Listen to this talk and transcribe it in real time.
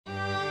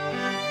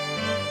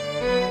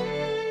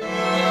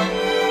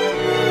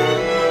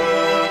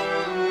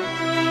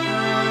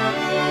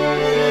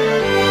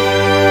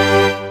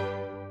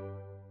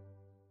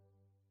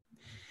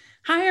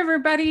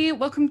everybody.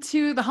 Welcome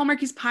to the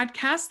Hallmarkies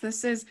podcast.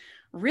 This is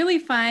really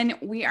fun.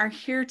 We are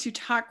here to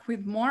talk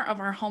with more of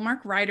our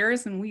Hallmark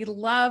writers, and we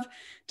love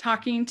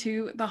talking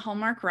to the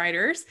Hallmark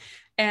writers.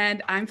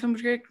 And I'm film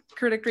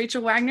critic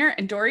Rachel Wagner,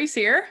 and Dory's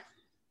here.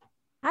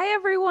 Hi,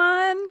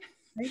 everyone.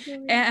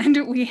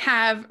 And we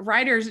have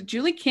writers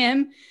Julie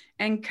Kim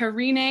and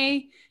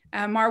Karine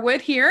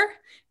Marwood here,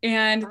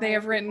 and they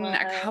have written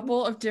a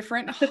couple of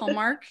different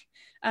Hallmark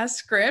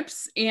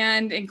scripts,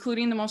 and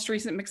including the most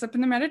recent Mix Up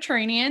in the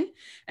Mediterranean.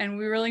 And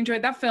we really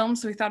enjoyed that film,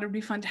 so we thought it'd be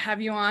fun to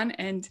have you on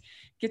and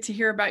get to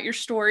hear about your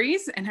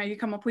stories and how you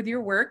come up with your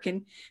work.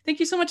 And thank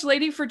you so much,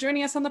 lady, for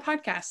joining us on the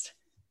podcast.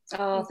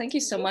 Oh, thank you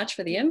so much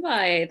for the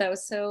invite. That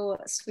was so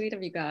sweet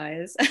of you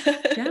guys.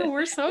 Yeah,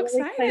 we're so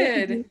excited.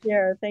 Excited to be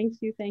here. Thank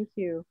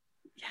you.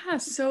 Yeah,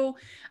 so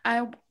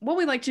what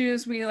we like to do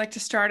is we like to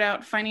start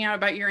out finding out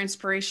about your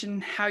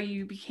inspiration, how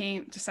you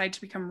decide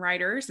to become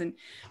writers.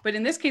 But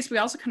in this case, we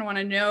also kind of want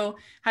to know,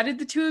 how did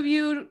the two of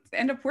you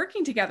end up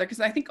working together? Because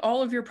I think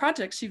all of your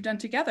projects you've done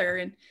together.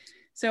 And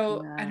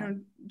so, I don't know,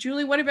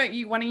 Julie, what about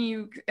you? Why don't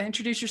you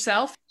introduce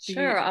yourself?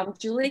 Sure, I'm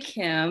Julie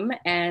Kim,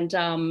 and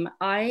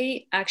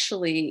I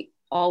actually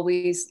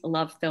always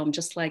loved film,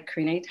 just like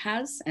Karine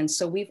has. And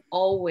so we've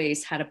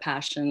always had a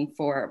passion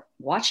for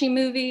watching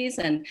movies.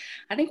 And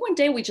I think one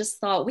day we just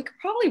thought we could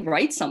probably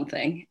write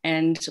something.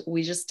 And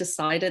we just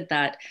decided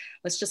that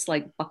let's just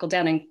like buckle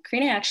down. And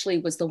Karine actually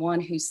was the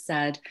one who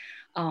said,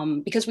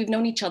 because we've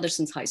known each other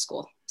since high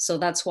school. So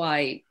that's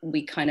why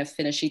we kind of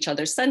finish each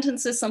other's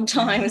sentences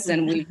sometimes.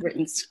 And we've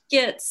written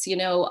skits, you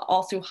know,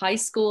 all through high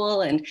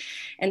school. And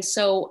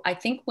so I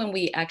think when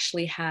we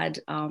actually had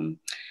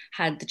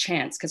the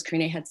chance, because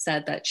Karine had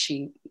said that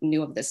she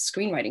knew of this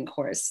screenwriting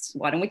course,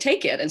 why don't we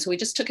take it? And so we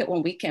just took it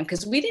one weekend,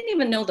 because we didn't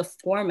even know the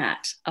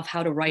format of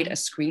how to write a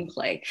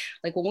screenplay.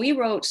 Like when we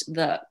wrote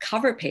the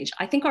cover page,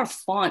 I think our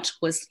font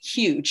was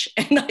huge.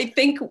 And I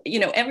think, you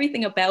know,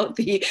 everything about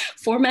the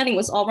formatting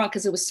was all wrong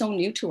because it was so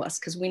new to us,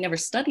 because we never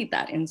studied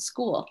that in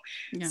school.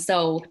 Yeah.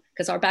 So,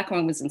 because our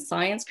background was in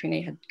science,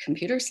 Karine had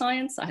computer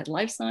science, I had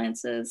life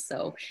sciences.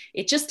 So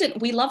it just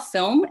didn't, we loved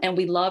film and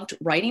we loved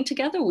writing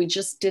together. We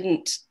just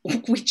didn't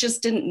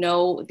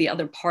know the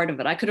other part of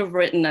it. I could have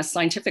written a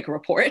scientific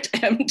report,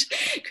 and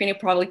Karine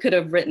probably could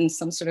have written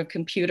some sort of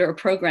computer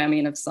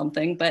programming of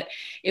something, but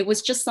it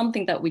was just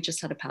something that we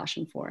just had a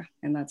passion for.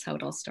 And that's how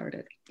it all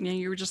started. Yeah,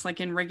 you were just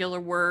like in regular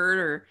Word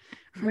or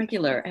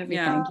regular everything.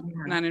 Yeah,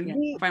 not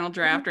in Final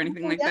Draft or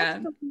anything like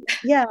that.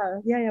 Yeah.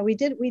 We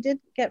did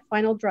get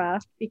Final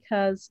Draft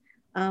because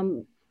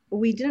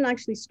we didn't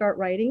actually start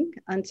writing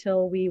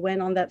until we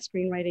went on that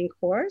screenwriting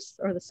course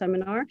or the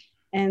seminar.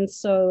 And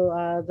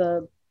so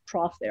the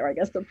prof there, I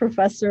guess the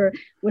professor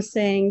was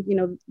saying, you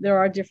know, there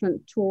are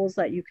different tools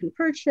that you can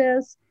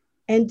purchase.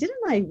 And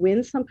didn't I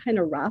win some kind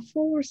of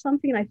raffle or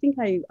something? And I think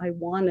I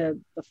won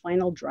the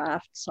Final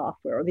Draft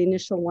software, or the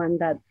initial one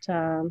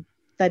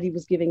that he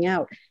was giving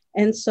out.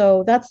 And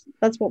so that's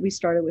what we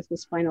started with,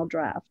 was Final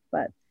Draft.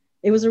 But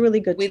it was a really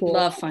good tool. We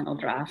love Final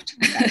Draft.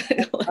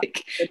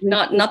 Like,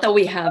 not that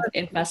we have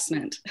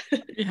investment.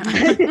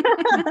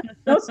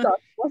 No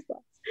stocks.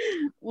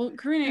 Well,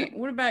 Karine,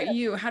 what about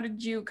you? How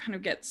did you kind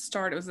of get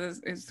started? Was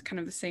this kind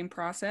of the same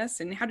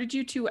process? And how did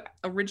you two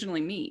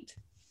originally meet?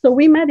 So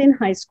we met in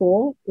high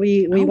school.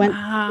 We went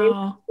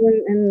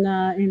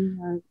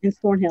in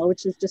Thornhill,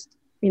 which is just,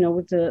 you know,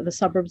 with the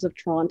suburbs of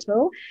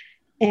Toronto.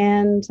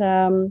 And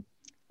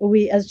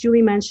we, as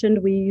Julie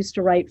mentioned, we used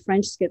to write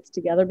French skits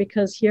together,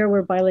 because here we're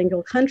a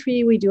bilingual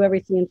country. We do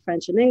everything in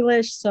French and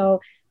English.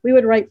 So we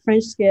would write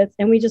French skits,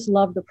 and we just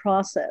loved the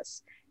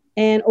process.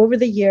 And over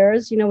the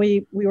years, you know,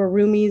 we were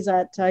roomies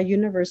at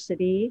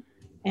university,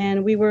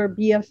 and we were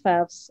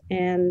BFFs.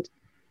 And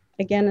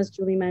again, as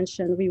Julie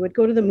mentioned, we would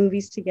go to the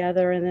movies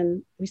together. And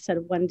then we said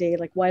one day,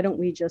 like, why don't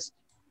we just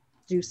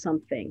do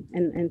something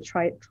and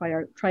try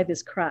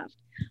this craft?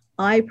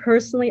 I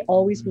personally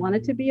always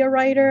wanted to be a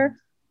writer,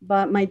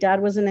 but my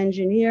dad was an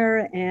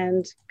engineer,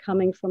 and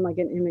coming from like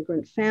an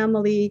immigrant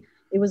family,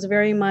 it was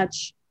very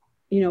much,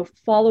 you know,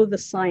 follow the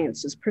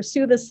sciences,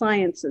 pursue the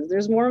sciences.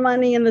 There's more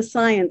money in the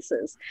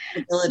sciences.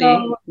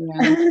 So,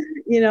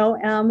 you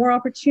know, more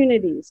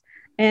opportunities.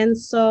 And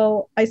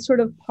so I sort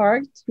of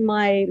parked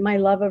my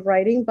love of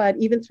writing, but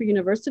even through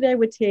university, I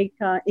would take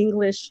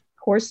English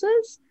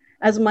courses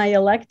as my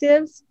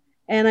electives,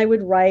 and I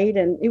would write,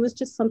 and it was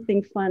just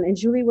something fun. And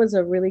Julie was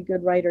a really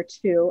good writer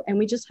too. And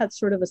we just had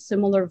sort of a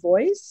similar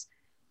voice.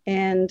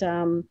 And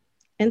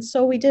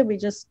so we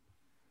just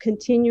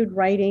continued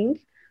writing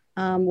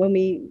when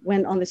we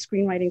went on the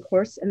screenwriting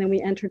course, and then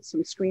we entered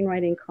some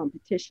screenwriting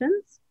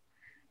competitions,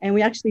 and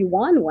we actually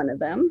won one of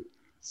them.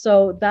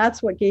 So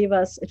that's what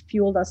it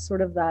fueled us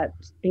sort of that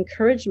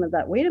encouragement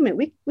that, wait a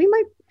minute, we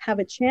might have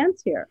a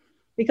chance here.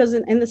 Because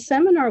in the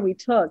seminar we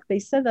took, they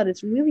said that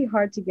it's really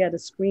hard to get a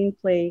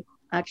screenplay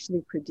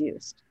actually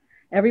produced.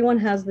 Everyone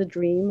has the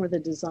dream or the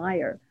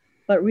desire,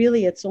 but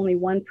really it's only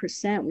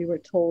 1%, we were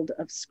told,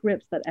 of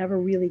scripts that ever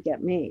really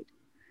get made.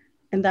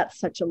 And that's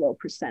such a low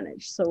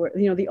percentage. So,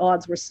 you know, the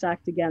odds were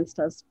stacked against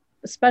us,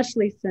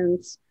 especially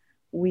since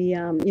we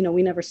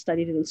we never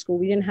studied it in school.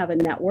 We didn't have a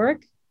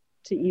network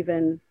to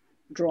even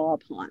draw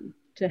upon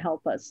to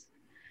help us.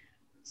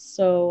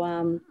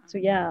 So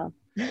yeah.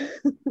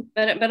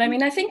 But I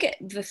mean, I think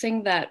the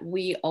thing that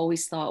we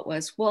always thought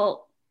was,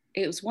 well,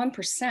 it was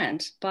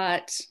 1%,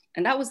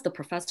 and that was the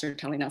professor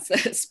telling us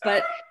this,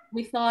 but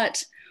we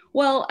thought,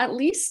 well, at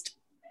least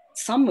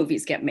some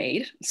movies get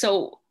made.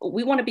 So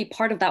we want to be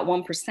part of that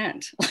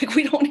 1%. Like,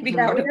 we don't want to be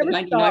part of the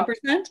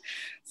 99%.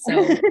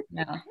 So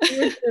yeah.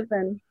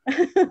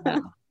 Yeah.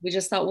 We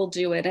just thought we'll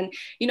do it. And,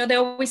 they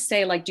always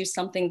say, like, do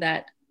something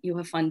that you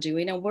have fun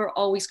doing. And we're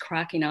always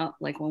cracking up,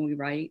 like when we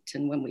write,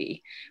 and when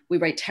we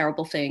write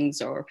terrible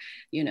things, or,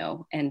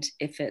 and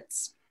if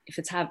it's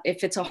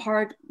a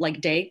hard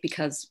like day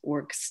because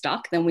we're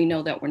stuck, then we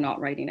know that we're not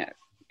writing it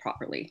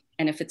properly.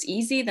 And if it's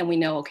easy, then we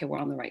know, okay, we're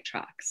on the right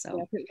track.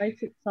 So if it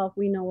writes itself,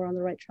 we know we're on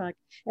the right track,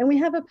 and we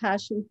have a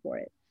passion for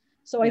it.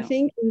 So I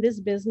think in this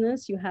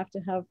business, you have to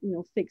have,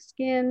 thick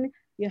skin.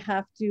 You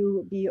have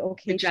to be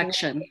okay.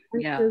 Rejection.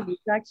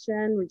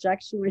 Rejection.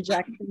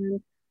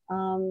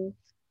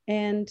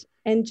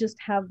 And just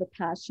have the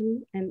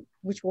passion, and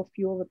which will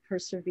fuel the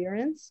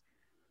perseverance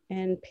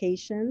and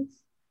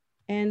patience,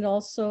 and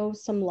also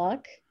some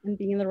luck and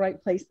being in the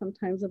right place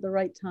sometimes at the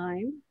right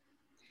time.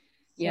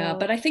 Yeah,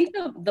 but I think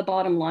the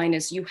bottom line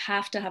is you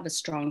have to have a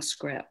strong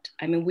script.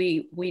 I mean,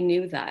 we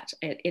knew that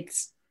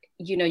it's,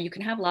 you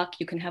can have luck,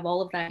 you can have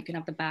all of that, you can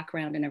have the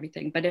background and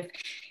everything, but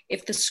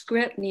if the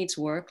script needs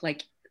work,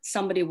 like,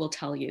 somebody will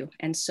tell you.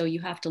 And so you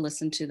have to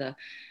listen to the,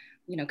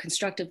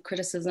 constructive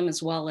criticism,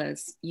 as well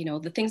as,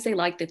 the things they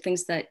like, the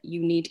things that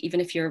you need. Even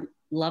if you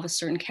love a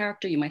certain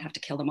character, you might have to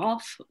kill them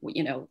off.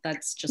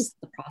 That's just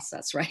the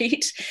process,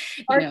 right?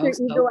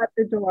 Ego at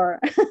the door.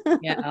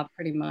 Yeah,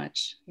 pretty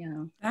much.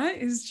 Yeah. That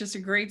is just a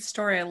great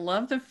story. I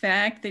love the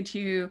fact that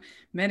you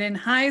met in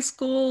high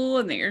school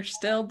and that you're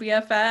still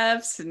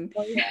BFFs, and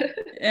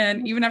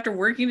and even after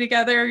working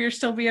together, you're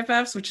still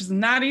BFFs, which is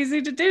not easy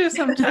to do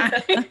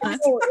sometimes.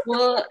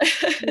 Well,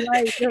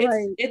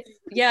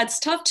 it's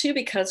tough too,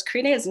 because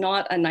Karine is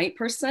not a night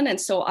person,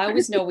 and so I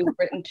always know we've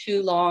written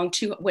too long,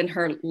 when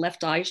her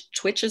left eye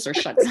twitches or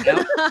shuts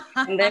down,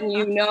 and then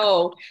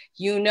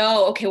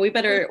okay, we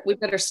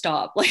better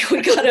stop. Like, we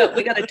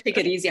gotta take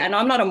it easy. And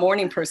I'm not a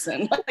morning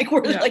person. Like,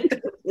 we're like the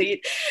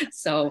complete.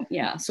 So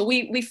yeah, so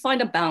we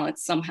find a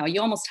balance somehow.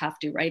 You almost have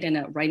to, right? In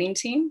a writing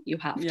team, you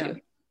have to.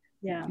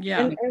 Yeah.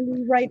 And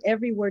we write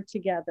every word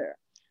together.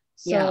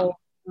 So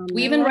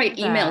we even write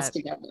emails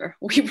together.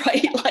 We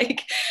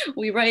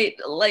write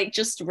like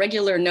just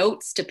regular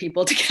notes to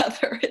people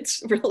together.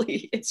 It's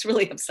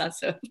really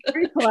obsessive.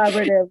 Very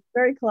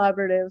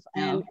collaborative.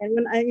 And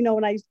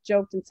when I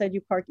joked and said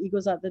you park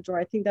egos out the door,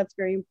 I think that's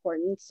very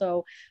important.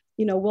 So,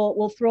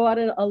 we'll throw out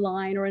a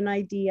line or an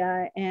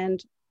idea,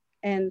 and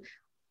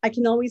I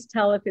can always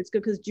tell if it's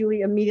good, because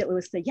Julie immediately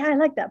would say, yeah, I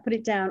like that, put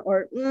it down,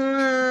 or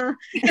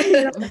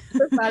it's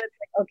like,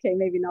 okay,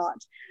 maybe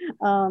not,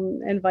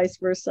 and vice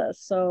versa.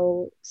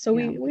 So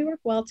we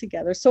work well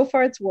together. So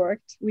far it's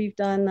worked. We've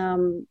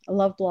done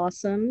Love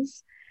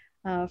Blossoms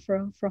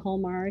for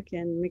Hallmark,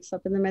 and Mix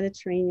Up in the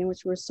Mediterranean,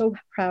 which we're so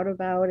proud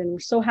about, and we're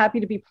so happy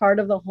to be part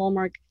of the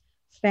Hallmark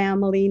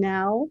family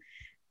now.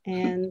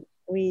 And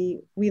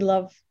we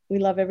love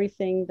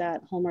everything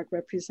that Hallmark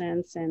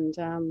represents, and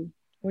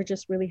we're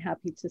just really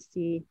happy to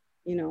see,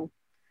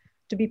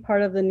 to be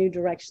part of the new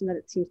direction that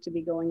it seems to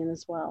be going in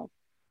as well.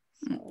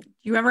 So.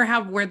 You ever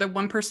have where the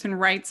one person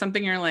writes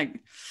something, you're like,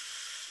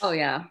 oh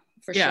yeah,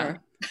 for sure.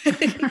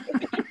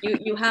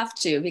 you have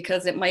to,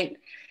 because it might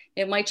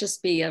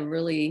just be a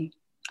really,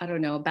 I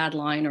don't know, a bad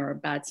line or a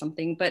bad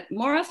something, but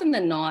more often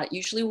than not,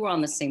 usually we're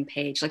on the same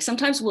page. Like,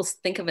 sometimes we'll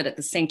think of it at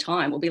the same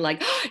time. We'll be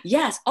like, oh,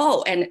 yes.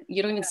 Oh, and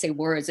you don't even say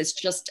words. It's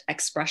just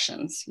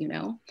expressions,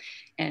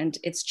 And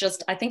it's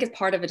just, I think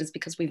part of it is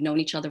because we've known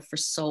each other for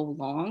so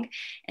long.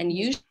 And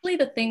usually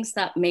the things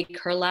that make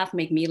her laugh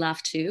make me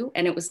laugh too.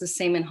 And it was the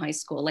same in high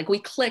school. Like, we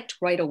clicked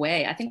right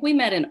away. I think we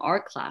met in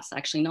art class,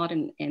 actually, not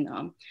in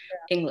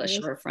English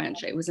or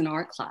French. It was in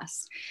art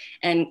class.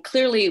 And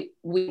clearly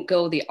we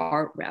go the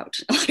art route.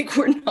 Like,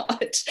 we're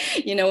not,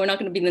 we're not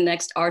going to be the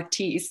next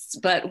artists,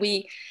 but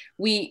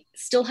we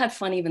still had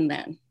fun even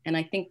then. And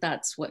I think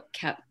that's what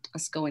kept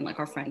us going, like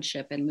our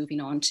friendship, and moving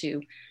on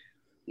to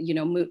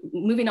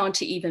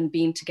even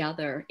being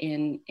together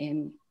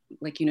in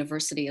like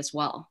university as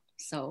well.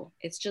 So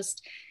it's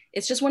just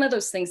one of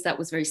those things that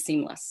was very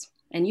seamless.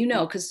 And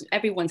because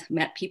everyone's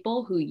met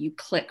people who you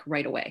click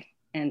right away,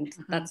 and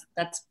that's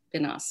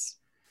been us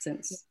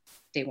since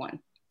day one.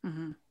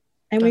 Mm-hmm.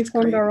 And we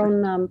formed our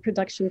own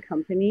production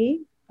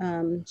company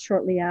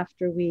shortly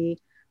after we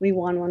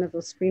won one of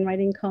those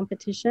screenwriting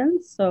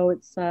competitions. So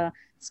it's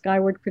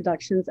Skyward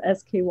Productions,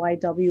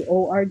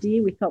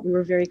 SKYWORD. We thought we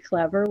were very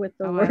clever with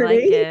the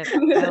wording.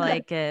 I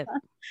like it.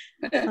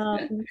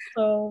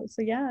 So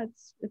yeah,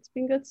 it's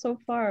been good so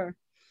far.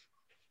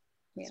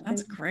 Yeah,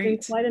 that's great.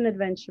 It's been quite an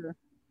adventure.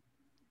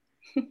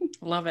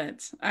 Love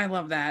it. I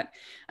love that.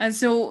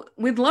 So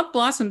with Love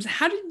Blossoms,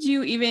 how did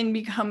you even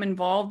become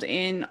involved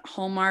in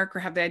Hallmark, or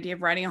have the idea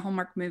of writing a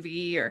Hallmark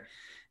movie, or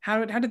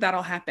How did that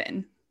all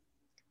happen?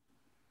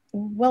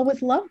 Well,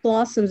 with Love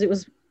Blossoms, it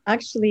was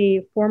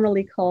actually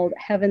formerly called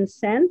Heaven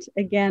Sent.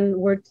 Again,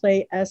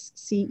 wordplay,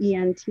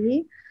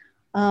 SCENT.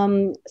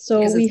 So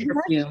because we it's had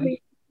perfume.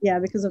 actually, yeah,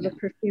 because of the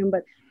perfume,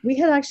 but we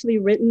had actually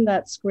written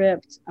that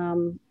script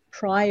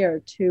prior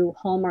to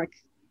Hallmark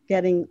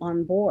getting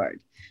on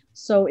board.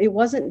 So it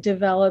wasn't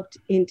developed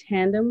in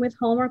tandem with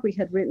Hallmark. We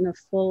had written a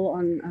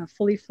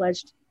fully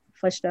fleshed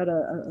out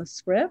a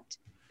script.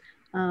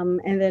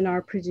 And then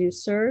our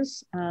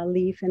producers,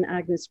 Leaf and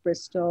Agnes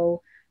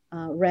Bristow,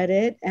 read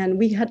it, and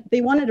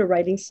they wanted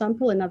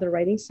another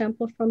writing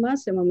sample from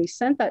us. And when we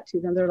sent that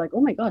to them, they're like,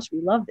 "Oh my gosh, we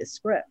love this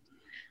script."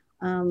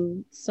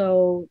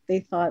 So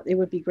they thought it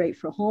would be great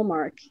for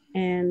Hallmark.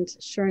 And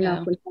sure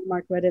enough, when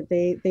Hallmark read it,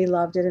 they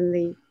loved it, and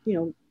they,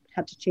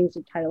 had to change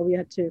the title. We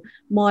had to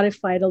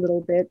modify it a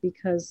little bit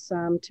because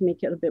to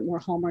make it a bit more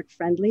Hallmark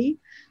friendly.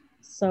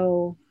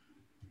 So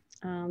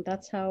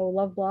that's how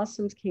Love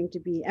Blossoms came to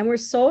be. And we're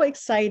so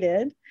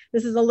excited.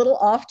 This is a little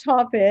off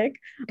topic,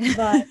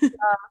 but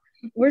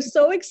we're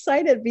so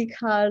excited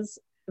because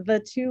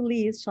the two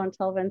leads,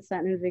 Chantal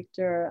Vincent and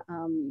Victor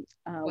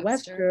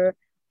Webster,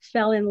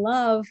 fell in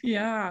love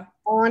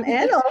on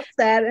and off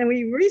set. And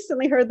we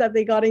recently heard that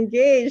they got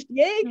engaged.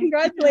 Yay,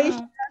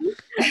 congratulations.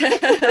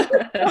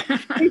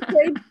 We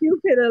played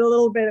Cupid a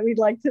little bit, we'd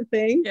like to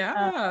think. In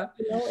our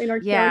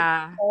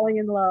character falling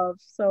in love.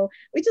 So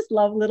we just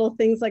love little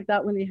things like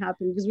that when they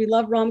happen, because we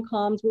love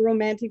rom-coms. We're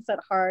romantics at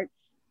heart.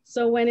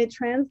 So when it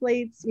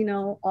translates,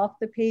 off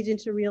the page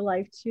into real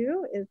life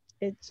too,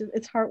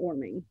 it's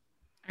heartwarming.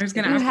 I was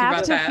going to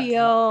ask you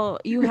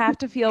about that. You have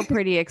to feel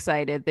pretty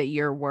excited that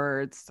your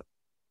words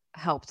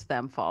helped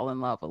them fall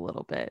in love a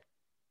little bit.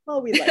 Oh,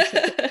 we like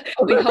it.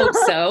 We hope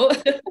so.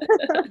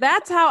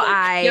 That's how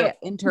I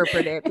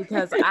interpret it,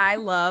 because I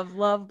love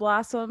Love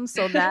Blossoms.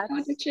 So that's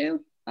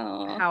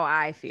how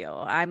I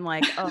feel. I'm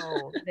like,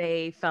 oh,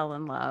 they fell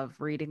in love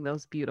reading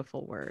those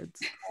beautiful words.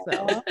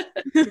 So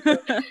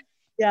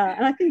yeah,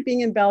 and I think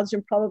being in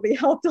Belgium probably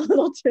helped a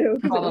little too.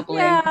 Probably.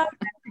 Yeah.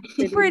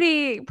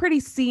 Pretty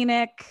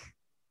scenic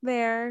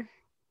there.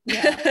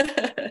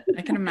 Yeah.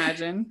 I can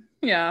imagine.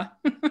 Yeah.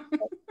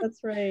 That's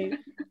right.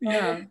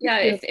 Yeah.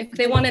 If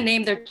they want to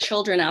name their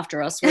children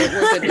after us, we're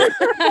good with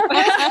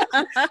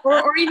it.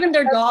 or even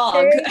their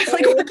dog.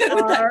 Like, we're good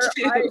with that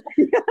too.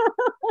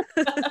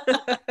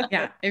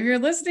 Yeah. If you're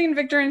listening,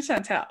 Victor and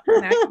Chantal,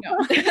 now you know.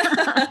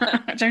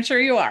 Which I'm sure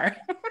you are.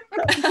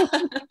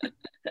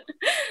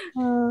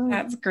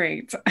 That's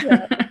great.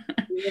 Yeah,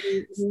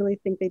 I really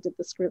think they did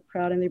the script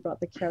proud, and they brought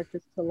the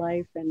characters to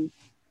life. And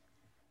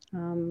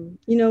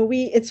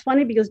it's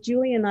funny because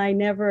Julie and I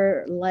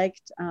never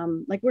liked,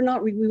 we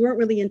weren't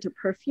really into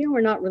perfume.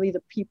 We're not really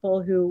the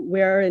people who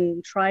wear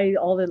and try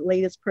all the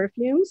latest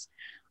perfumes,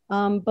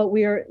 but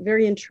we are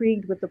very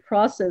intrigued with the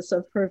process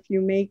of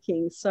perfume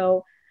making.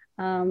 So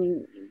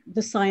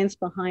the science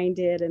behind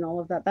it and all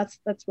of that,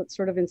 that's what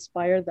sort of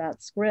inspired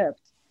that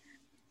script.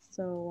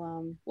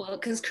 So, well,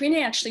 because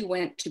Karine actually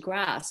went to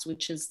Grasse,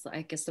 which is,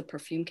 I guess, the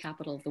perfume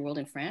capital of the world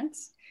in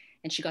France,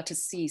 and she got to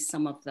see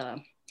some of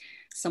the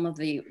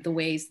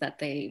ways that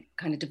they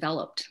kind of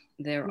developed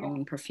their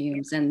own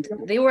perfumes. And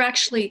they were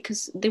actually,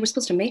 because they were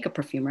supposed to make a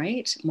perfume,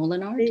 right?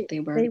 Molinard. They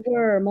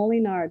were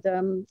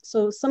Molinard.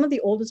 So some of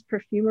the oldest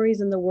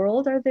perfumeries in the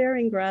world are there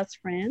in Grasse,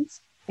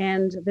 France.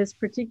 And this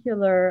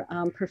particular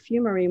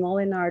perfumery,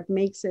 Molinard,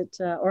 makes it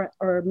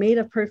or made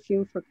a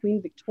perfume for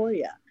Queen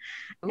Victoria.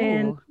 Ooh.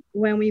 And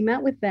when we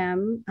met with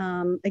them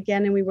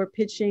again, and we were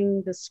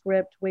pitching the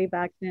script way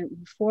back then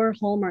before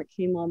Hallmark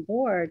came on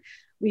board,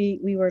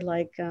 we were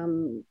like,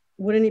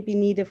 wouldn't it be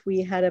neat if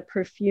we had a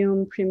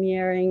perfume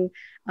premiering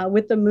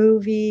with the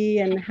movie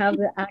and have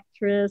the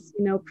actress,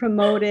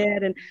 promote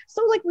it? And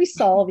so we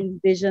saw these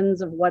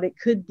visions of what it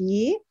could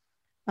be.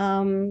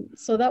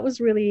 So that was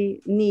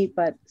really neat,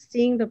 but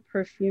seeing the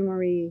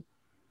perfumery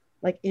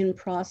in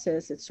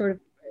process, it sort of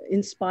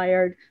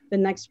inspired the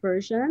next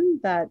version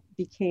that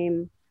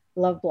became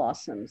Love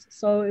Blossoms.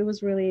 So it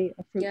was really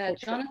a fruitful. Yeah,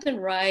 Jonathan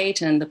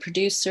Wright and the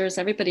producers,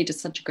 everybody did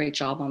such a great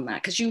job on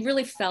that, because you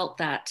really felt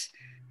that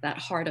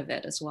heart of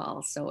it as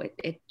well. So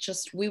it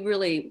just, we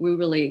really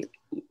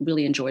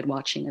enjoyed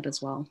watching it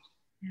as well.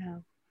 Yeah.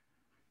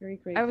 Very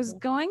great. I was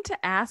going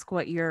to ask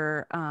what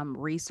your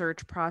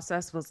research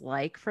process was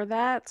like for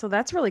that. So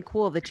that's really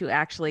cool that you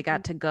actually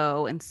got to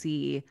go and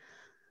see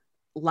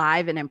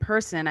live and in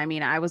person. I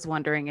mean, I was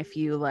wondering if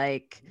you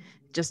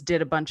just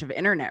did a bunch of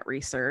internet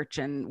research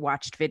and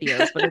watched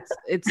videos, but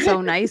it's so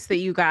nice that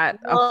you got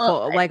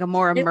a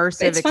more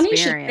immersive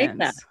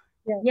experience.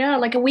 Yeah,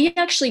 we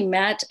actually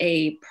met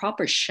a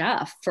proper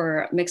chef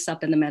for Mix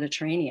Up in the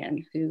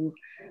Mediterranean, who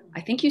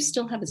I think you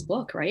still have his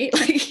book, right?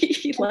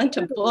 He lent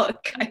a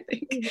book, I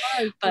think,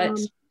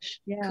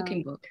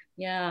 cooking book.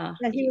 Yeah.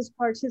 He was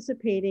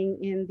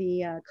participating in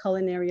the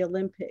Culinary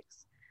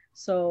Olympics.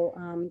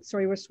 So,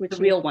 sorry, we're switching.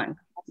 The real one.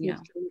 Yeah.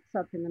 Mix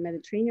Up in the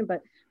Mediterranean,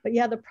 but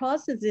yeah, the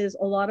process is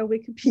a lot of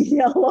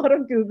Wikipedia, a lot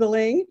of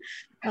Googling.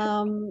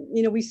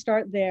 We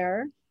start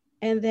there.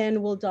 And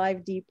then we'll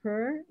dive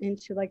deeper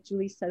into, like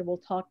Julie said, we'll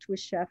talk to a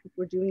chef if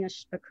we're doing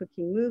a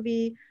cooking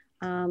movie.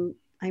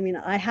 I mean,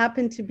 I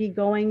happen to be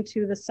going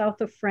to the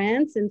south of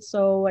France, and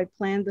so I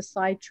planned the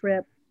side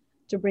trip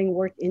to bring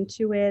work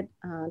into it,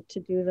 to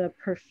do the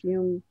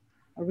perfume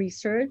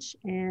research.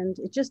 And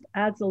it just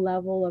adds a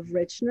level of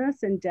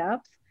richness and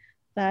depth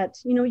that,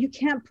 you know, you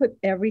can't put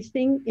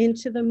everything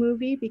into the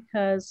movie,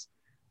 because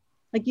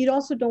like you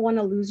also don't want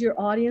to lose your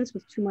audience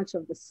with too much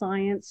of the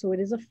science. So it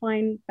is a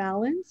fine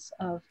balance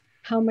of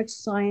how much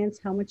science,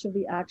 how much of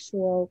the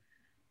actual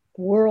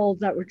world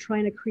that we're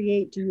trying to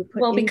create do you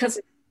put into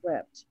the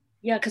script.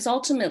 Yeah, because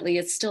ultimately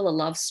it's still a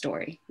love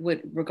story,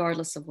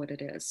 regardless of what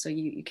it is. So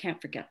you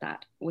can't forget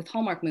that. With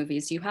Hallmark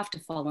movies, you have to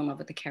fall in love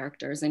with the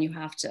characters, and you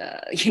have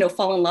to, you know,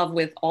 fall in love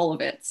with all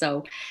of it.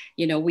 So,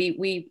 you know,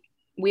 we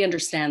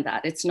understand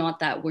that. It's not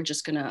that we're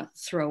just gonna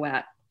throw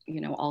at,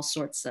 you know, all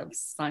sorts of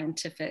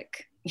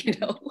scientific, you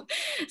know,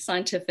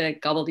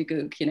 scientific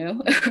gobbledygook, you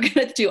know, we're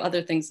gonna do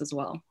other things as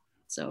well.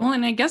 So, well,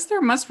 and I guess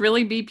there must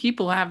really be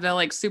people who have the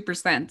like super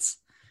sense.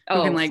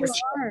 Who can like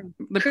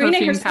the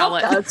perfume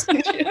palette.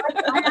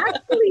 I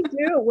actually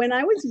do. When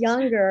I was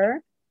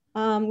younger,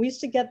 we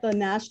used to get the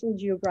National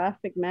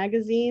Geographic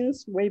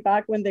magazines way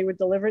back when they would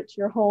deliver it to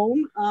your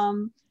home.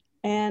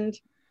 And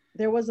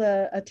there was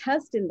a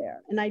test in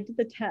there, and I did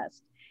the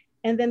test.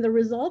 And then the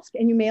results,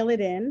 and you mail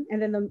it in,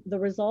 and then the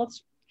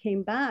results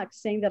came back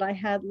saying that I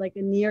had like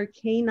a near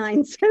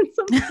canine sense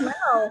of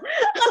smell.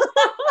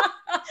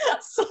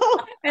 So,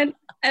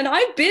 and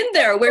I've been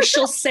there where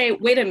she'll say,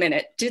 wait a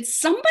minute, did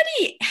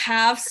somebody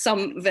have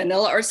some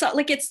vanilla or something?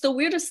 Like, it's the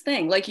weirdest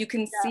thing. Like, you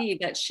can see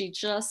that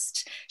she's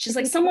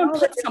like, someone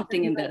put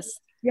something in this.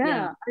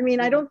 Yeah. I mean,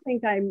 I don't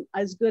think I'm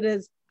as good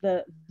as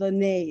the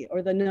ney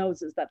or the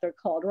noses that they're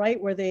called, right?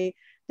 Where they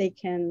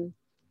can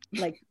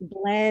like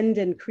blend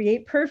and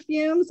create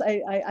perfumes.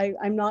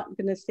 I'm not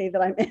going to say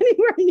that I'm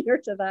anywhere near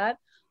to that,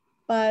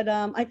 but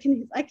I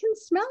can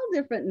smell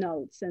different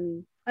notes,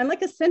 and I'm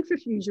like a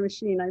centrifuge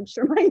machine. I'm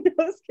sure my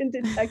nose can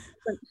detect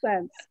different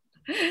scents.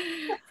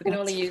 We can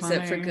only use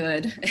it for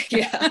good.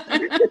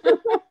 Yeah.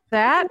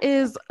 That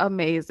is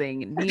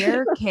amazing.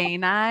 Near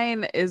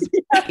canine is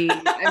pretty,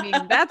 I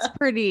mean, that's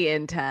pretty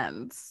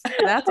intense.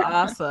 That's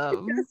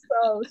awesome.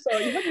 So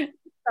you have to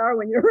star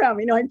when you're around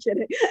me. No, I'm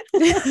kidding.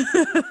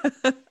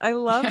 I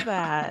love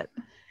that.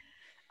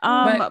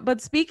 But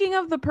speaking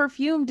of the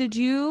perfume, did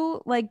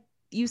you like,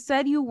 you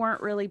said you weren't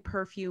really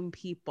perfume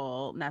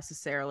people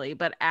necessarily,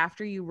 but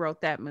after you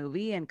wrote that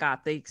movie and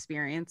got the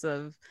experience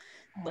of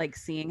like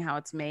seeing how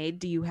it's made,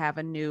 do you have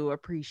a new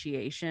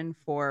appreciation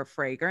for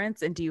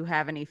fragrance, and do you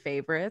have any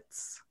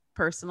favorites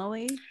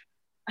personally?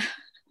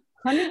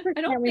 100%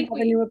 we have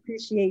a new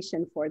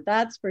appreciation for it,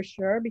 that's for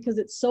sure, because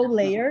it's so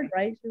layered,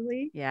 right,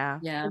 Julie? Yeah,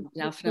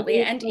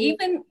 definitely. And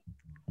even,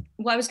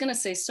 well, I was going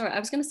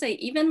to say,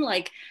 even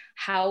like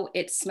how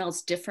it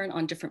smells different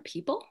on different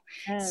people.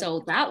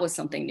 So that was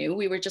something new.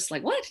 We were just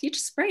like, what? You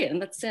just spray it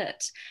and that's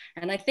it.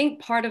 And I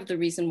think part of the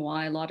reason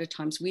why a lot of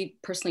times we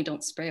personally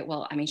don't spray it,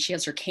 well, I mean, she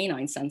has her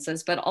canine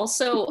senses, but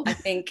also I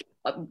think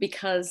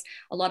because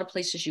a lot of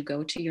places you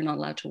go to, you're not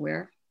allowed to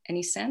wear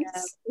any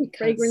scents.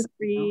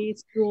 Fragrance-free,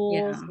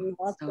 schools, and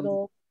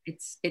hospitals.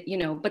 You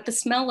know, but the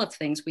smell of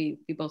things we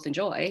both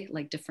enjoy,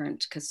 like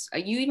different, because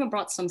you even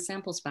brought some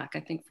samples back, I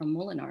think, from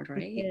Molinard,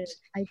 right?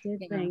 I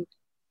did bring.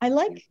 I'm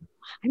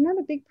not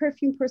a big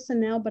perfume person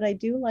now, but I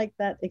do like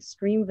that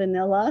extreme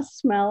vanilla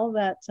smell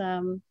that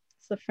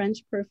it's the French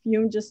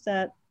perfume just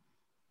at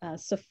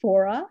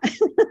Sephora.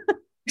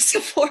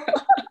 Sephora.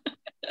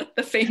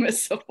 The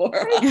famous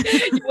Sephora.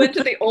 You went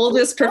to the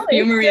oldest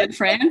perfumery in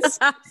France.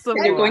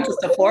 You're going to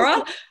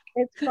Sephora?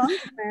 It's from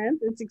France.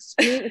 It's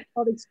extreme. It's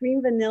called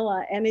Extreme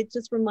Vanilla, and it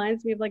just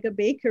reminds me of like a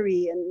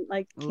bakery and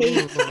like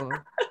cakes,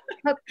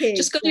 cupcakes.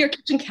 Just go to your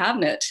kitchen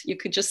cabinet. You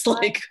could just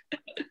like,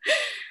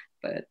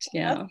 but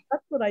yeah,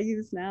 that's what I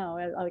use now.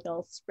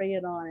 I'll spray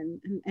it on,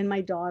 and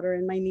my daughter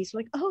and my niece are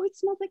like, oh, it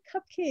smells like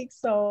cupcakes.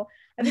 So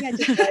I think I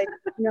just like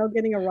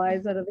getting a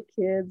rise out of the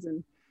kids,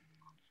 and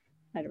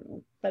I don't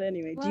know. But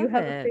anyway, do you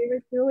have a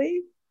favorite,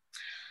 Julie?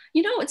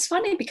 You know, it's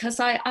funny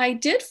because I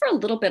did for a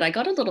little bit. I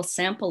got a little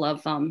sample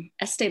of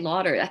Estee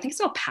Lauder. I think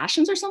it's called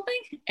Passions or something.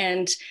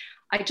 And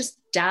I just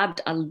dabbed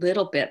a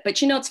little bit.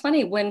 But, you know, it's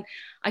funny when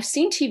I've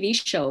seen TV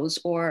shows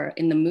or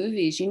in the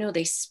movies, you know,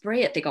 they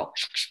spray it. They go,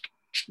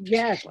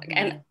 yes.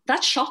 And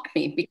that shocked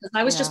me because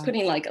I was just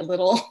putting like a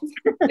little,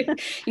 you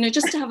know,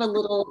 just to have a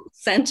little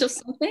scent of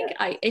something.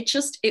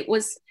 It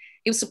was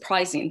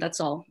surprising. That's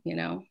all, you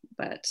know,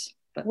 but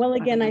well,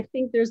 again, I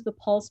think there's the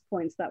pulse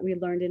points that we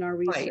learned in our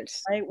research,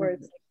 right? Where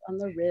it's like on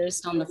the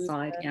wrist, just on the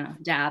side,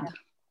 dab.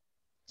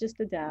 Just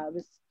a dab.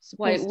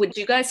 Why would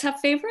you guys have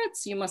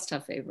favorites? You must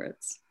have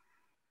favorites.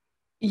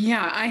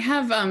 Yeah, I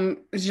have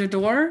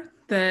J'adore.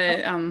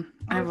 I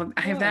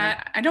have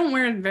that. I don't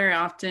wear it very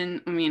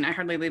often. I mean, I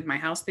hardly leave my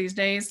house these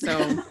days,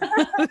 so.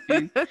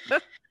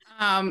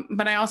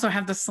 But I also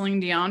have the Celine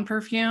Dion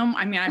perfume.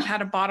 I mean, I've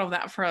had a bottle of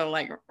that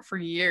for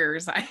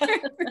years.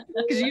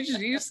 Because you just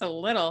use so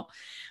little.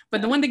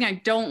 But the one thing I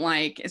don't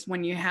like is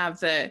when you have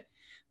the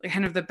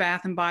kind of the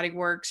Bath and Body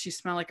Works, you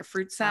smell like a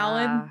fruit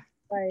salad.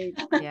 Right.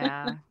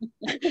 Yeah.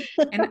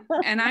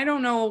 And I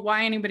don't know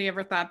why anybody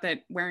ever thought that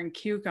wearing the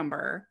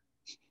cucumber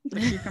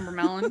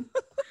melon,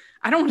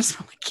 I don't want to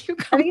smell like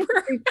cucumber. I think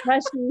it's a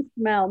refreshing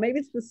smell. Maybe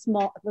it's the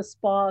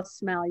spa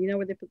smell,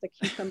 where they put the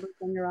cucumbers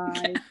on your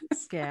eyes.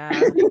 Yes.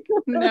 Yeah.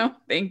 No,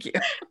 thank you.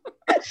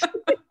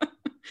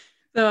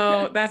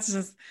 So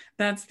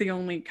that's the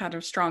only kind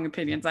of strong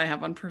opinions I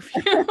have on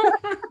perfume.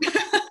 I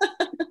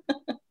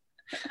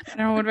don't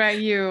know. What about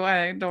you,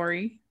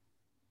 Dory?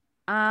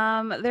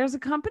 There's a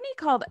company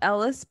called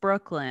Ellis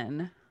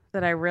Brooklyn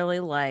that I really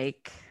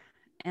like,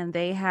 and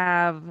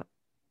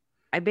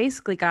I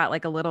basically got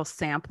like a little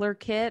sampler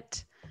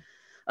kit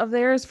of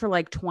theirs for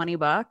like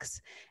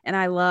 $20, and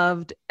I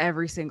loved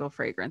every single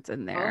fragrance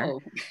in there.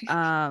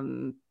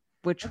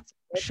 Which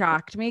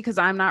shocked me because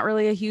I'm not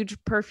really a huge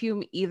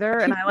perfume either,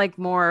 and I like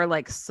more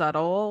like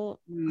subtle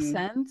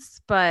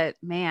scents, but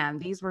man,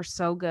 these were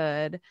so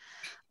good.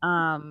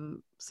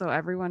 So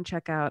everyone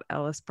check out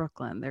Ellis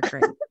Brooklyn. They're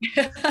great.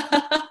 You're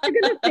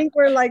gonna think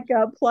we're like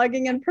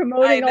plugging and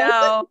promoting. I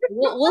know.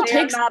 We'll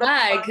take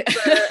swag.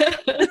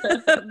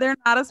 They're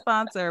not a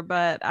sponsor,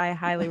 but I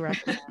highly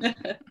recommend.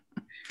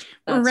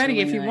 We're ready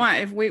really if you want.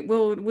 If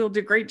we'll do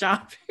a great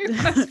job.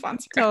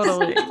 Sponsor.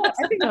 Totally. I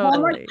think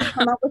Hallmark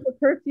come up with a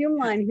perfume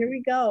line. Here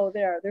we go.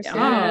 There's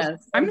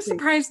I'm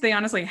surprised they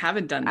honestly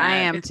haven't done that. I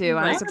am too.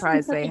 I'm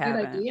surprised they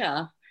haven't.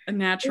 Yeah. A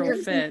natural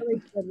fit.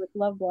 Really good with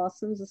Love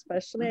Blossoms,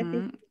 especially. I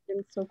think it's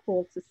been so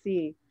cool to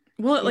see.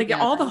 Well, like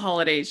all the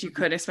holidays, you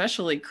could,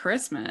 especially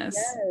Christmas.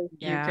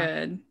 Yes. You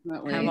could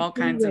have all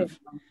kinds of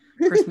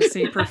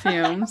Christmassy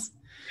perfumes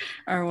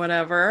or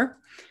whatever.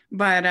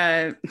 But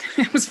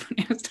it was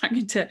funny. I was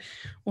talking to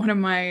one of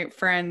my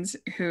friends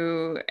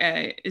who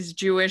is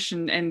Jewish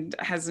and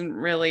hasn't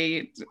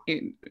really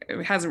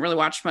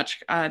watched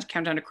much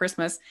Countdown to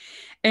Christmas,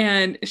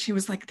 and she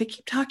was like, they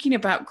keep talking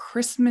about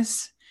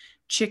Christmas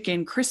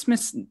chicken,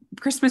 Christmas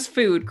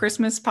food,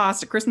 Christmas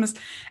pasta, Christmas,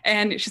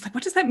 and she's like,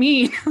 what does that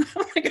mean? I'm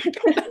like, I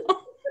don't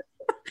know.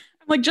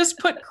 I'm like, just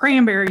put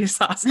cranberry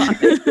sauce on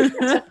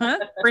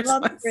it.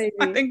 Christmas.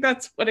 I think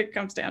that's what it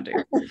comes down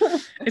to.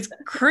 It's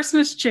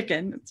Christmas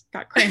chicken. It's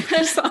got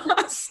cranberry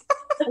sauce.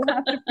 We'll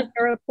have to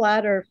prepare a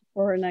platter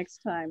for her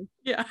next time.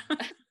 Yeah.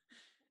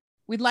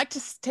 We'd like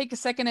to take a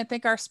second and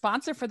thank our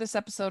sponsor for this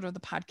episode of the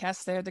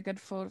podcast. They're the good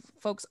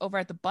folks over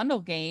at the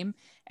Bundle Game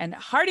and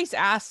Hardy's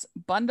Ass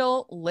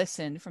Bundle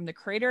Listen from the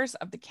creators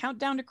of the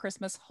Countdown to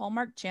Christmas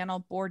Hallmark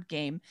Channel board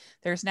game.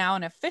 There's now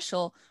an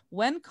official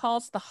When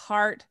Calls the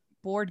Heart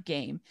board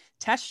game.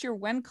 Test your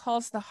When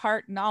Calls the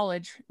Heart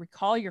knowledge,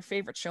 recall your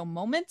favorite show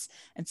moments,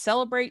 and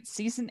celebrate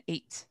season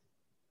 8.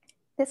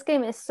 This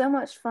game is so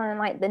much fun.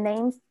 Like the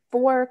name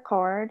 4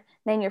 card,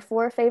 name your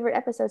 4 favorite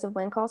episodes of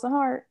When Calls the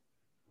Heart.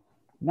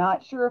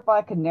 Not sure if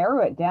I could narrow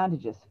it down to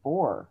just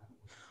 4.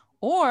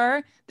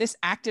 Or this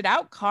acted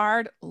out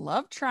card,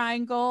 Love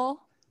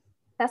Triangle.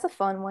 That's a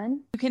fun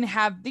one. You can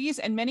have these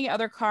and many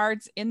other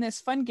cards in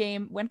this fun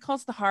game, When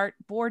Calls the Heart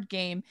board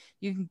game.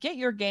 You can get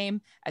your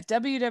game at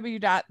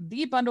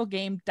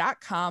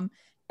www.thebundlegame.com.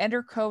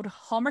 Enter code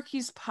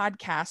Hallmarkies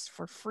Podcast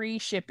for free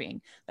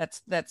shipping.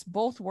 That's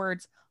both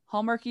words,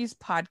 Hallmarkies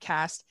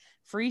Podcast,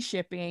 free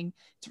shipping.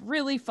 It's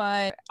really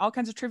fun. All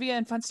kinds of trivia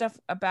and fun stuff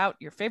about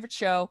your favorite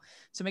show.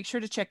 So make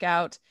sure to check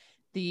out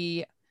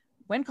the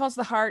When Calls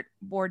the Heart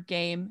board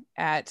game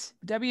at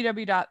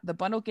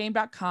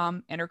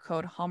www.thebundlegame.com. Enter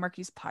code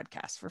Hallmarkies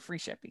Podcast for free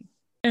shipping.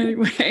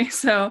 Anyway,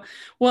 so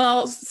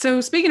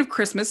speaking of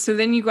Christmas, so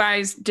then you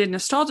guys did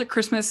Nostalgic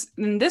Christmas,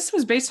 and this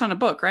was based on a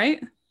book,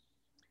 right?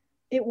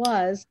 It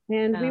was,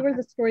 and we were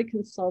the story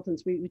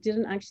consultants. We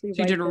didn't actually.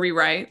 So you did a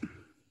rewrite.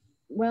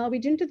 Well, we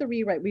didn't do the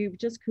rewrite. We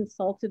just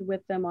consulted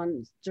with them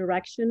on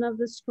direction of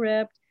the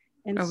script.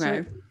 And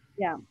okay.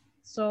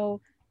 So,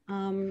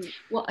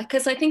 well,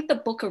 because I think the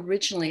book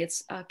originally,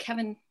 it's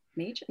Kevin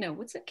Major. No,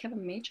 what's it?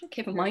 Kevin Major?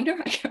 Kevin Miner?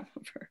 I can't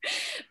remember.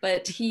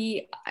 But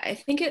I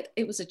think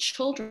it was a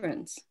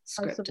children's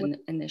script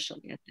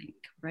initially, I think,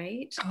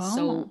 right? Oh,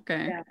 so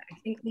okay. I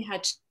think we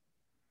had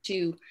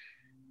to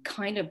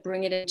kind of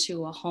bring it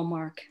into a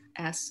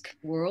Hallmark-esque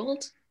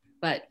world.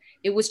 But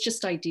it was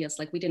just ideas.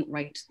 Like we didn't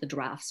write the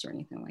drafts or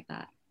anything like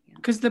that.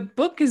 Because the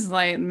book is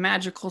like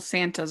Magical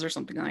Santas or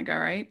something like that,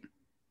 right?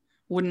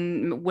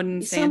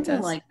 Wooden Santas.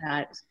 Something like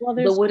that. Well,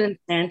 the wooden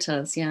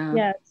Santas, yeah.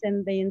 Yes,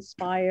 and they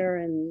inspire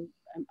and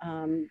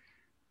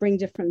bring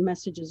different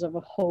messages of a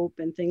hope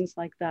and things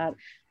like that.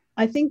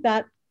 I think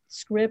that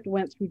script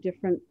went through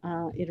different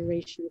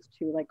iterations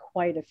too, like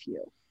quite a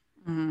few.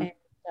 Mm-hmm. And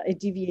it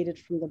deviated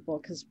from the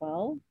book as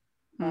well.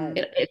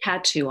 It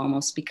had to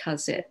almost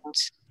because it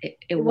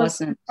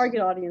wasn't. The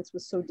target audience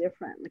was so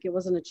different. Like it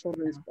wasn't a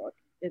children's book.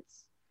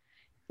 It's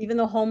even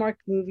though Hallmark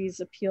movies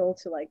appeal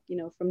to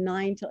from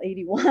 9 to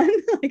 81,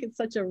 like it's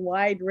such a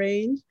wide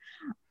range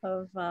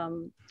of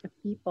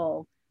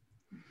people.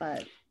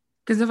 But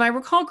because if I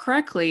recall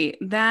correctly,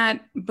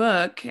 that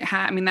book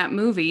that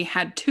movie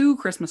had 2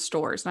 Christmas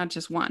stores, not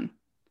just one.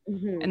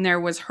 Mm-hmm. And there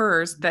was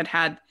hers that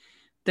had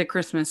the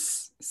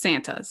Christmas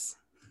Santas.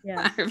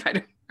 Yeah.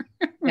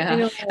 Yeah. You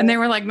know, And they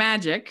were like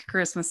magic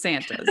Christmas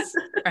Santas,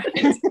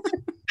 right?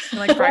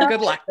 Like brought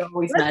good luck. They're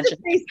always let's magic.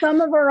 just say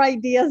some of our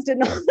ideas did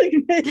not make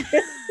it.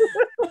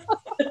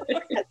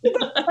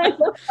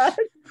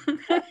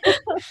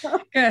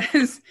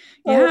 Because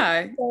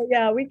yeah, So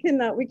yeah, we can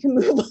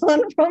move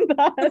on from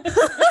that.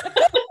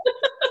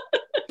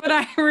 but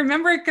I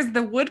remember because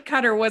the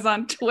woodcutter was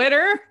on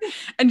Twitter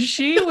and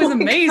she was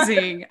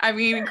amazing. I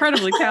mean,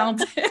 incredibly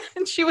talented.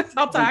 And she was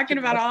all talking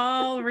about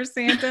all of her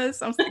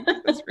Santas. I was like,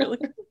 that's really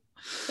cool.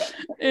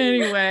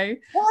 Anyway.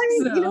 Well, I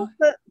mean, you know,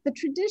 the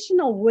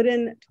traditional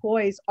wooden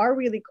toys are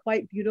really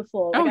quite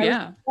beautiful. Like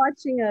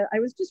I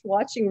was just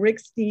watching Rick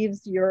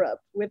Steves Europe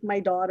with my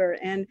daughter,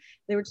 and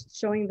they were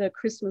showing the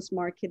Christmas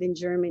market in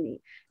Germany.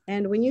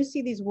 And when you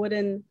see these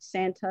wooden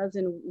Santas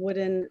and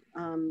wooden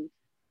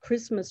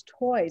Christmas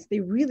toys,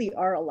 they really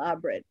are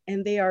elaborate,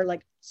 and they are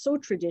like so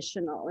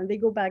traditional, and they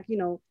go back, you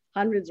know,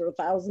 hundreds or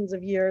thousands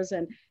of years,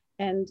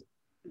 and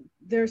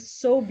they're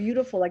so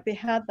beautiful. Like they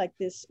had like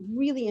this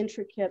really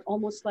intricate,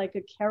 almost like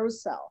a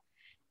carousel.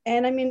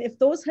 And I mean, if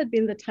those had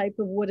been the type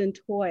of wooden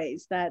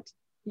toys that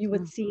you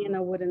would see in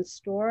a wooden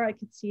store, I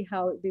could see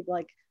how it'd be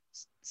like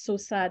so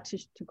sad to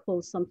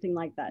close something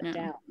like that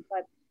down.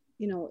 But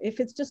you know,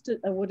 if it's just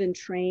a wooden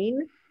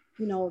train,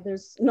 you know,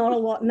 there's not a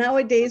lot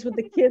nowadays with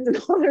the kids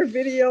and all their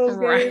videos,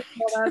 right.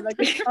 All that, like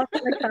it's not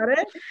gonna cut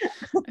it.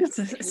 It's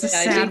a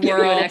sad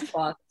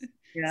world.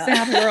 Yeah.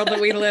 Sad world that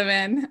we live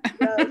in.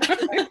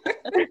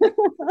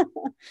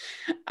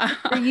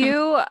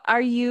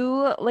 Are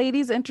you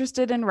ladies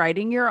interested in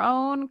writing your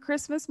own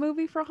Christmas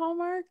movie for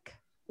Hallmark?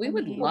 We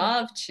would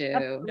love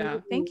to. Yeah. I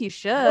think you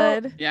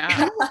should.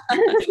 Yeah.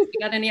 You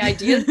got any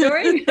ideas,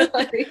 Dory?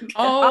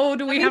 Oh,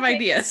 do we have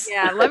ideas?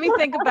 Yeah, let me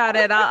think about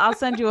it. I'll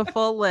send you a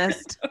full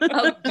list.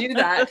 I'll do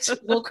that.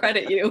 We'll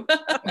credit you.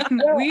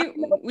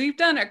 We've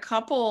done a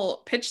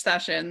couple pitch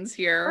sessions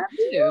here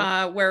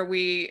where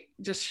we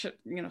just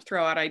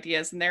throw out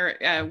ideas, and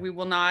there we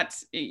will not.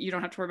 You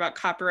don't have to worry about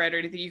copyright or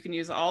anything. You can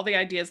use all the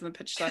ideas in the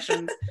pitch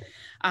sessions.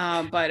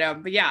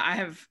 But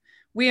yeah,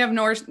 we have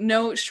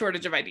no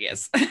shortage of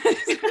ideas.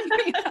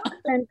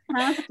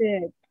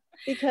 Fantastic,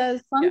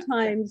 because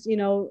sometimes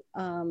the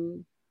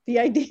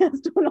ideas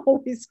don't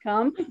always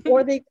come,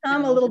 or they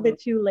come a little bit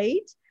too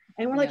late,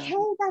 and we're like, hey,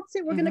 that's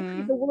it, we're gonna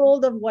create the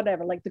world of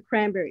whatever, like the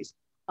cranberries.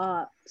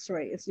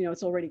 Sorry, it's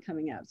it's already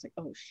coming out. It's like,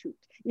 oh shoot,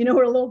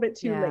 we're a little bit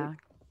too late.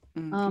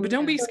 But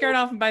don't be scared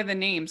off by the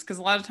names, because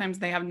a lot of times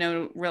they have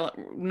no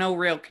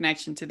real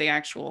connection to the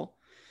actual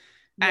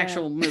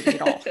movie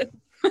at all.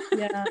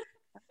 Yeah.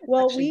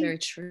 Well, very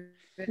true.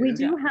 We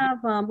do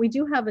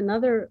have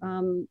another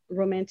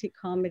romantic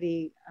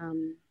comedy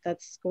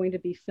that's going to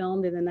be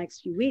filmed in the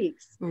next few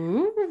weeks.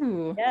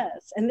 Ooh.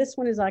 Yes, and this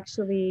one is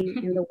actually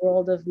in the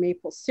world of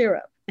maple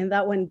syrup, and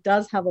that one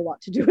does have a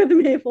lot to do with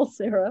maple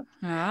syrup.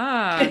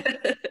 And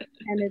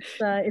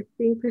it's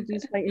being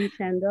produced by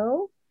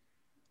Nintendo,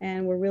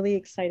 and we're really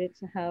excited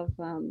to have.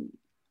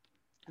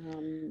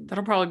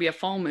 That'll probably be a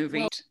fall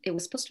movie. Well, it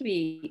was supposed to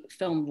be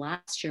filmed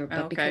last year,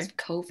 but because of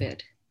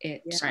COVID,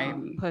 it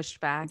pushed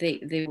back.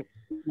 They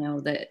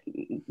that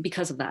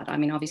because of that. I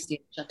mean, obviously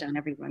it shut down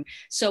everyone.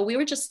 So we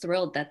were just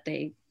thrilled that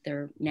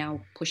they're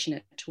now pushing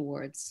it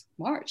towards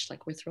March.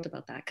 Like, we're thrilled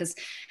about that because,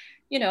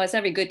 as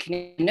every good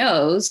Canadian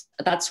knows,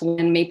 that's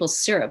when maple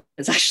syrup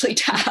is actually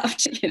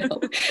tapped.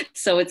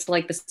 So it's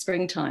like the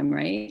springtime,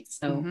 right?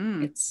 So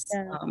it's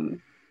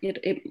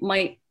it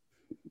might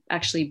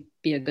actually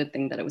be a good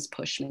thing that it was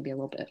pushed maybe a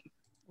little bit.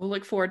 We'll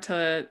look forward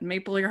to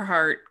Maple Your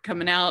Heart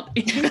coming out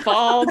in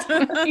fall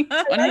 2021.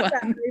 I like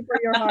that, Maple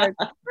Your Heart.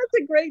 That's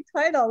a great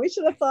title. We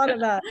should have thought of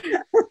that.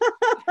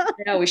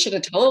 Yeah, we should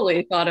have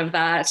totally thought of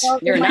that. Well,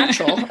 you're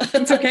natural.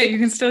 It's okay. You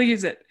can still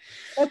use it.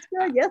 That's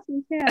good. Yes,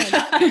 we can.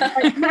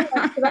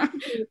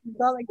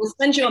 We'll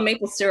send you a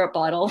maple syrup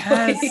bottle.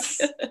 Yes.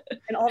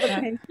 And all the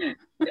paint.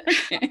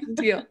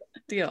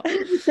 Deal.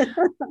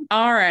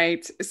 All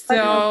right.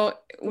 So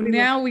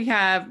now we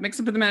have Mix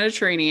Up in the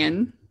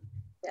Mediterranean.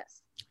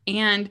 Yes.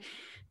 And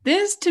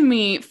this to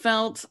me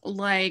felt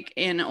like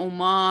an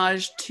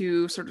homage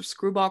to sort of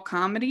screwball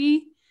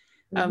comedy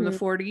of the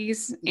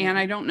 40s. And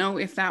I don't know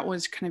if that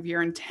was kind of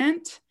your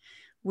intent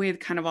with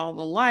kind of all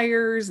the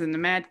liars and the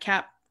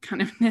madcap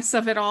kind ofness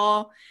of it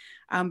all.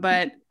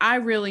 But I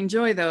really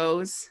enjoy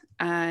those.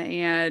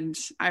 And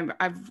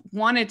I've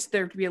wanted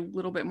there to be a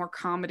little bit more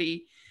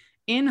comedy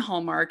in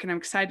Hallmark, and I'm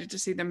excited to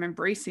see them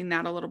embracing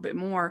that a little bit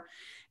more.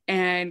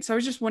 And so I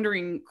was just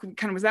wondering,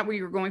 kind of, was that what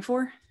you were going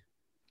for?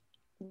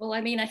 Well,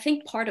 I mean, I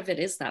think part of it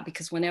is that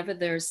because whenever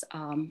there's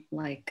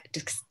like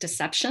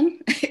deception,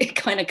 it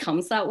kind of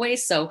comes that way.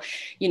 So,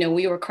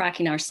 we were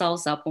cracking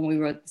ourselves up when we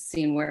wrote the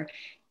scene where,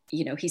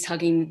 he's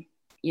hugging,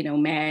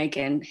 Meg,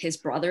 and his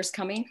brother's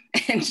coming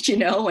and,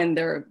 and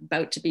they're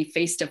about to be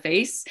face to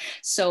face.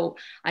 So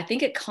I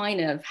think it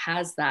kind of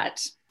has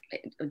that,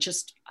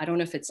 I don't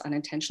know if it's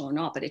unintentional or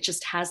not, but it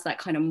just has that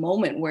kind of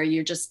moment where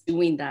you're just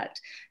doing that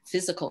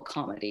physical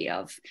comedy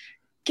of,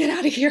 get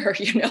out of here,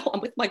 I'm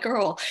with my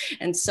girl.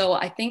 And so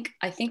I think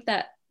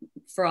that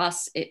for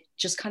us, it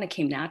just kind of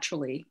came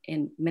naturally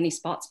in many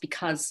spots,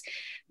 because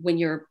when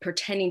you're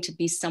pretending to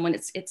be someone,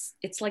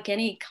 it's like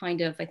any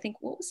kind of, I think,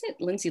 what was it?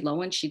 Lindsay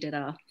Lohan, she did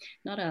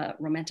not a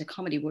romantic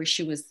comedy where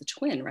she was the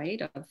twin,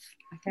 right? Of,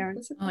 I think,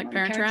 was it like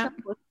Parent Trap?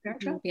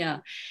 Parent Trap, yeah.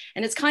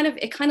 And it kind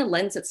of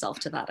lends itself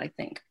to that, I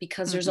think,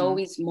 because there's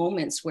always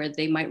moments where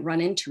they might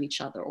run into each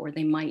other, or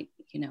they might,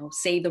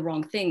 say the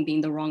wrong thing,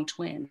 being the wrong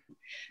twin.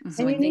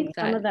 So and you need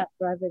some of that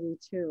brevity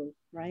too,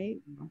 right?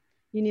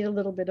 You need a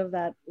little bit of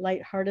that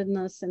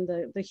lightheartedness and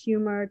the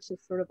humor to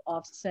sort of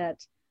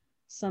offset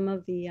some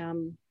of the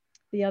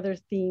other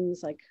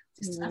themes, like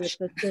with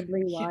the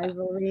sibling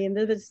rivalry and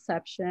the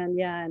deception.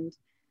 Yeah, and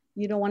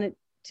you don't want it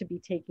to be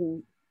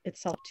taking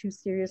itself too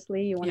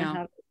seriously. You want to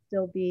have it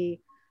still be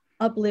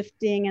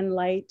uplifting and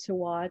light to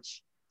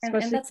watch,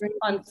 especially and that's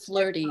fun,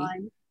 flirty.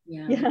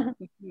 Yeah.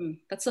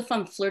 That's the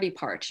fun, flirty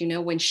part,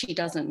 when she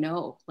doesn't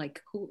know,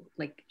 like, who,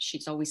 like,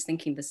 she's always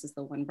thinking this is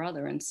the one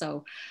brother. And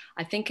so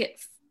I think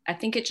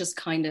it just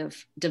kind of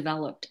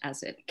developed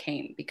as it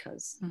came,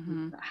 because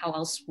how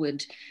else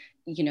would,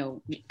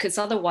 because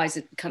otherwise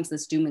it becomes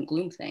this doom and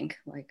gloom thing,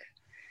 like,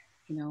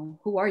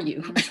 who are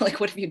you?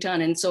 Like, what have you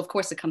done? And so of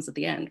course it comes at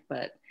the end,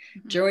 but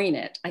during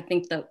it, I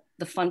think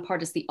the fun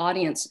part is the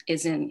audience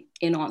is in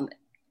on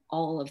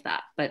all of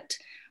that, but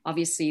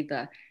obviously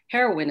the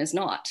heroine is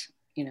not,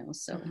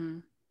 so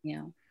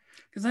yeah.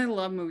 Because I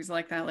love movies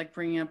like that, like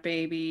Bringing Up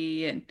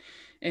Baby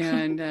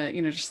and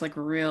just like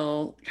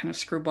real kind of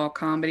screwball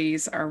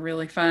comedies are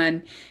really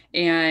fun.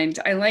 And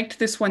I liked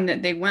this one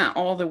that they went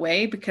all the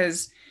way,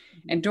 because,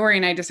 and Dory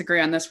and I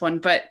disagree on this one,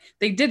 but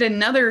they did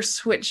another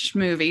Switched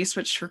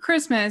for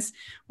Christmas,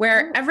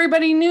 where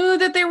everybody knew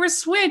that they were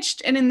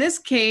switched. And in this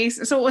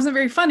case, so it wasn't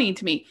very funny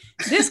to me.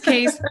 In this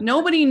case,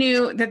 nobody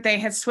knew that they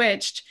had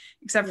switched,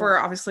 except for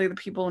obviously the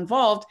people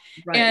involved.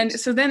 Right. And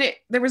so then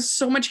there was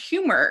so much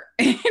humor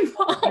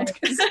involved.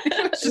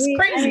 It was just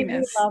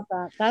craziness. We love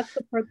that. That's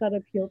the part that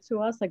appealed to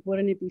us. Like,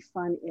 wouldn't it be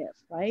fun if,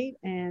 right?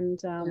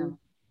 And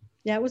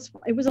it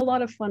was a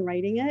lot of fun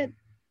writing it.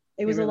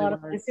 It was really a lot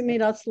of fun. It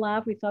made us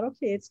laugh. We thought,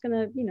 okay, it's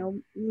gonna,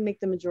 make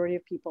the majority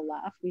of people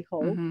laugh, we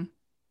hope.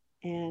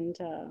 And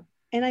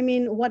I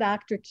mean, what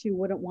actor too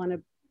wouldn't want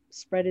to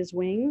spread his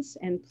wings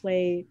and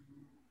play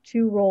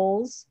two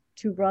roles,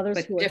 two brothers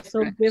but who are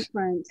so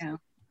different.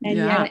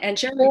 And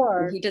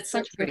Jeremy, he did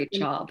such a great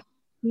job.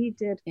 He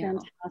did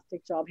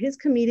fantastic job. His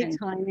comedic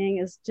timing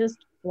is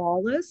just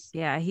flawless.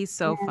 Yeah, he's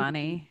so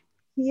funny.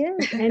 He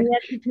is, and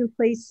yet he can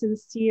play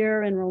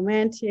sincere and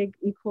romantic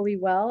equally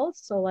well.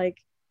 So like,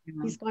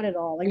 he's got it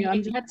all. He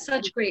had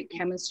such great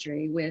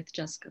chemistry with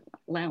Jessica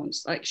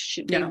Lowndes. Like,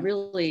 they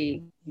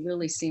really,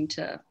 really seemed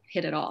to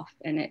hit it off,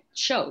 and it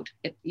showed.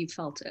 You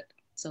felt it.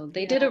 So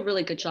they did a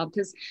really good job,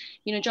 because,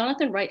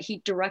 Jonathan Wright,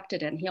 he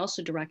directed it, and he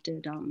also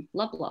directed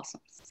Love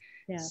Blossoms.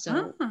 Yeah.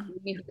 So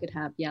maybe who could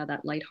have,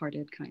 that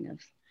lighthearted kind of.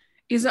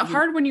 Is it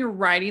hard when you're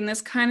writing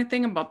this kind of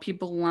thing about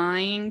people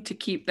lying to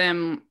keep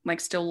them like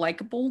still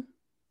likable?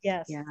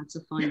 Yes. Yeah, it's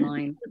a fine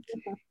line.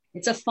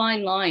 It's a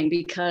fine line,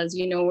 because,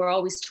 we're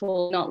always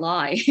told not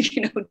lie,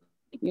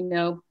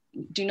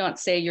 do not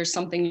say you're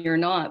something you're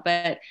not.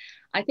 But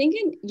I think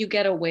you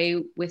get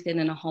away with it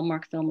in a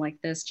Hallmark film like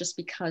this, just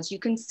because you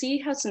can see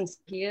how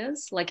sincere he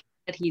is, like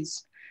that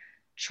he's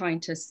trying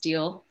to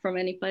steal from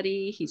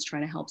anybody. He's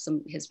trying to help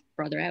his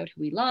brother out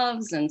who he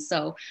loves. And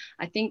so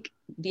I think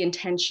the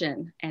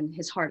intention and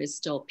his heart is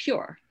still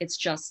pure. It's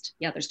just,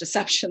 there's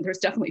deception. There's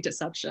definitely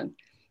deception.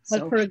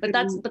 So, but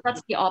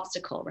that's the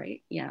obstacle,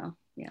 right? Yeah.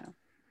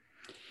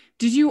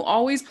 Did you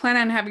always plan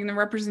on having the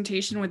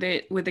representation with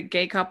a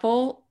gay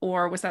couple,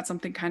 or was that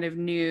something kind of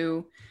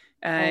new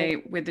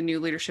with the new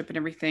leadership and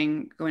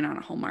everything going on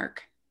at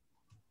Hallmark?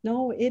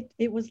 No,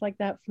 it was like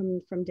that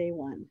from day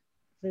one.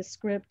 The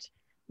script,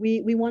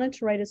 we wanted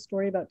to write a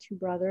story about two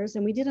brothers,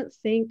 and we didn't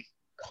think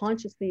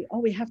consciously,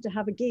 we have to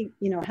have a gay,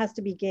 it has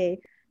to be gay.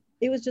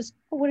 It was just,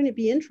 wouldn't it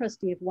be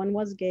interesting if one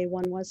was gay,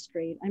 one was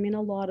straight? I mean,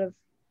 a lot of,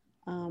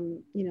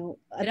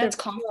 that's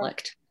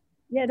conflict.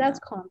 That's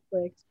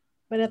conflict.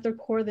 But at their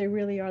core, they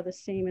really are the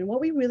same. And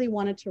what we really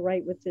wanted to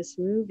write with this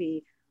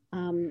movie,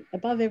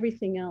 above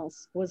everything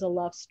else, was a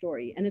love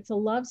story. And it's a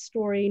love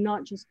story,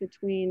 not just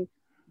between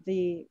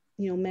the,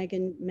 Meg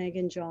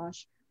and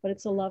Josh, but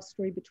it's a love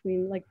story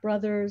between like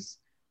brothers,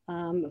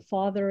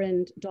 father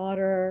and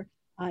daughter.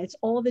 It's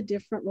all the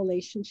different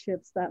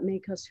relationships that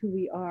make us who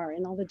we are,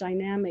 and all the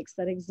dynamics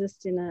that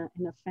exist in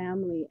a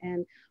family.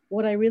 And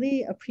what I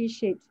really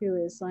appreciate too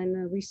is, in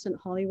a recent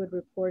Hollywood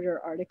Reporter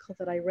article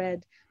that I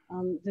read,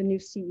 the new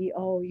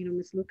CEO,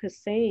 Ms. Lucas,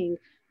 saying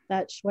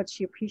that what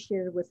she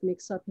appreciated with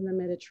Mix Up in the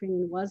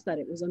Mediterranean was that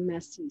it was a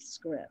messy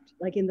script,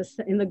 like in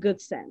the good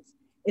sense.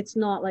 It's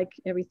not like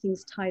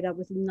everything's tied up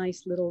with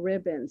nice little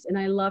ribbons. And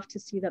I love to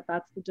see that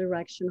that's the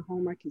direction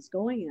Hallmark is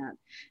going at.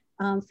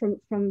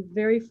 From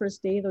very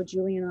first day though,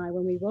 Julie and I,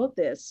 when we wrote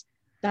this,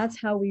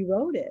 that's how we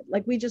wrote it.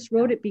 Like, we just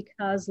wrote it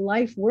because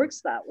life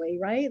works that way,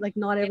 right? Like,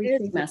 not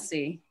everything is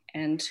messy.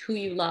 and who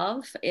you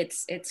love.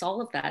 It's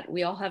all of that.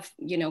 We all have,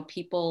 you know,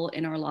 people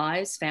in our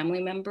lives,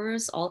 family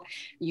members, all,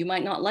 you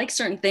might not like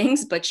certain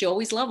things, but you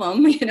always love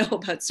them, you know,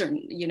 about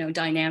certain, you know,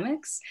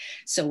 dynamics.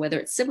 So whether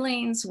it's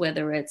siblings,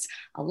 whether it's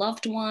a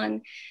loved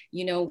one,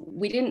 you know,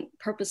 we didn't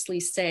purposely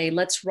say,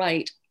 let's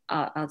write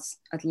a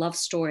love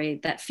story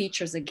that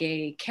features a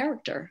gay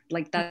character.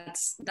 Like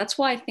that's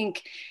why I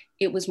think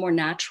it was more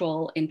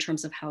natural in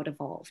terms of how it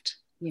evolved.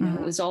 You know,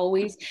 it was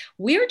always,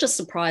 we were just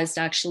surprised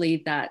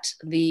actually that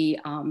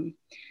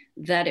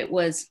that it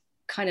was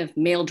kind of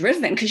male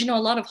driven, because, you know, a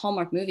lot of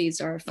Hallmark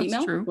movies are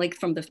female, like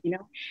from the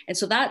female. And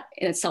so that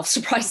in itself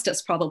surprised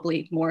us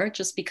probably more,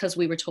 just because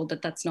we were told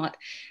that that's not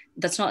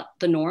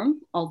the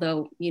norm.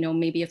 Although, you know,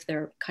 maybe if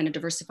they're kind of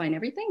diversifying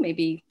everything,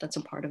 maybe that's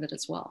a part of it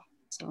as well.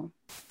 So,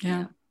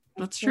 yeah.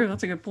 That's true.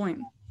 That's a good point.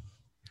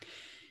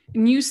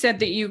 And you said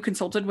that you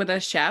consulted with a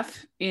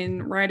chef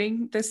in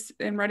writing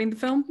the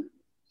film?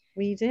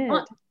 We did.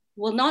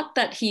 Well, not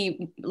that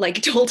he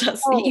like told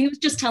us. Oh. He was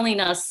just telling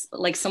us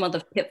like some of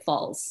the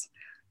pitfalls.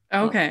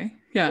 Okay.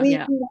 Yeah.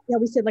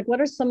 We said like, what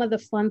are some of the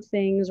fun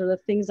things or the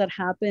things that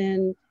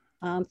happen?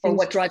 Or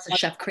what drives a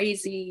chef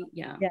crazy?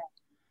 Yeah.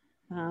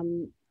 Yeah.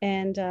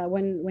 And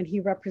when he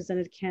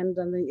represented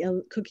Canada in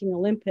the Cooking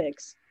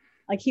Olympics,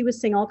 like he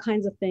was saying all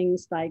kinds of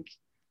things like,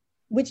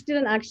 which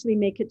didn't actually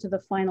make it to the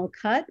final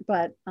cut,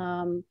 but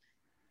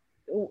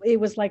it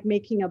was like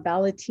making a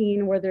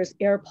ballotine where there's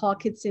air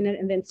pockets in it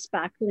and then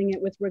spackling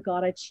it with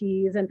regatta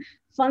cheese and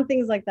fun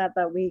things like that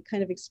we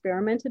kind of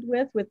experimented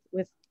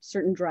with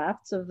certain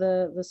drafts of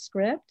the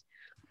script.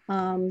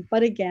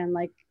 But again,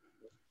 like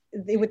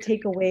it would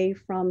take away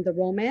from the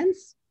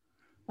romance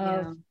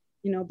of,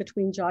 you know,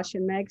 between Josh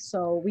and Meg.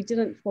 So we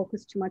didn't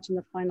focus too much in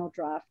the final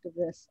draft of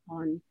this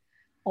on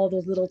all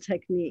those little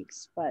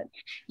techniques. But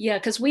yeah,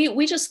 because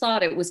we just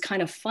thought it was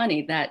kind of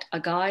funny that a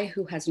guy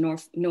who has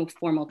no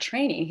formal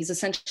training, he's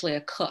essentially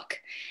a cook,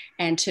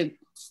 and to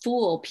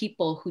fool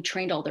people who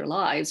trained all their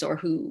lives or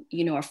who,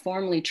 you know, are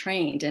formally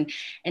trained, and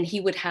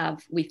he would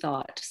have, we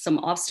thought, some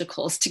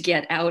obstacles to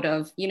get out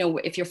of, you know,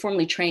 if you're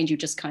formally trained, you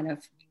just kind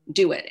of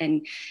do it,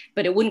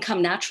 but it wouldn't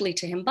come naturally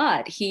to him.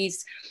 But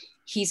he's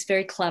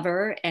very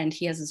clever, and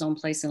he has his own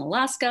place in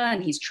Alaska,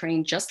 and he's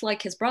trained just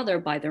like his brother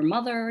by their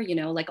mother, you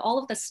know, like all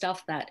of the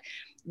stuff that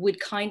would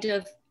kind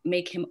of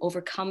make him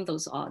overcome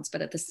those odds,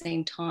 but at the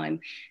same time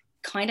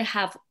kind of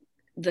have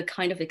the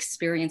kind of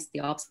experience, the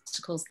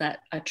obstacles that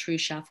a true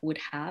chef would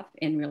have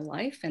in real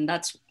life. And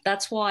that's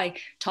why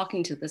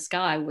talking to this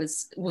guy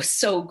was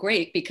so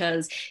great,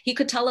 because he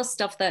could tell us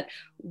stuff that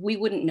we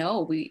wouldn't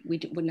know, we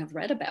wouldn't have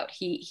read about.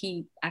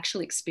 He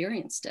actually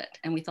experienced it,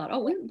 and we thought, oh,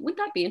 wouldn't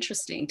that be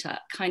interesting to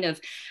kind of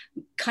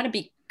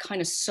be kind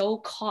of so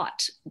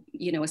caught,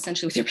 you know,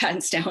 essentially with your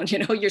pants down, you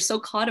know, you're so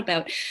caught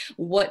about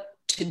what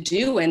to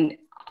do and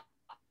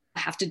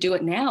have to do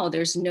it now.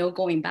 There's no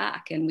going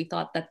back. And we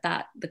thought that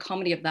the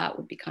comedy of that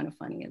would be kind of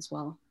funny as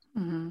well.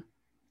 Mm-hmm.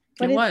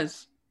 But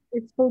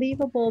it's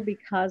believable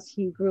because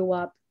he grew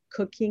up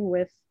cooking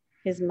with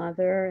his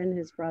mother and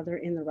his brother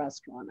in the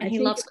restaurant. And he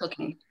loves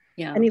cooking.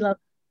 Yeah. And he loves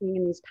cooking,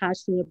 and he's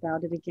passionate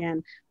about it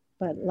again.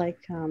 But like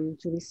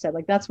Julie said,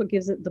 like that's what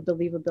gives it the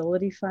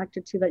believability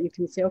factor too, that you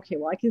can say, okay,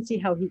 well, I can see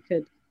how he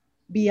could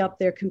be up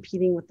there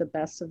competing with the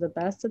best of the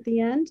best at the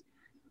end.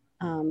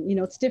 You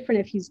know, it's different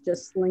if he's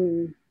just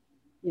slinging,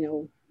 you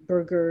know,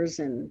 burgers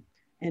and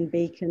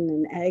bacon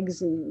and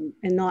eggs and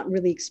not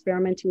really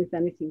experimenting with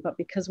anything. But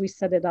because we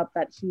set it up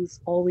that he's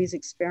always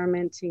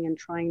experimenting and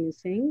trying new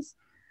things,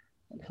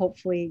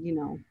 hopefully, you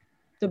know,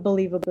 the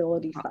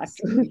believability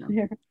factor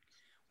there.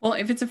 Well,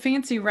 if it's a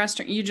fancy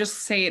restaurant, you just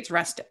say it's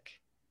rustic.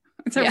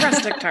 It's a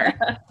rustic tart.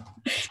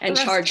 And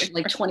charge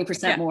like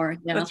 20% more.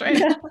 Yeah. That's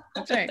right.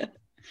 That's right.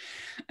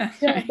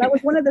 Yeah, that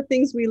was one of the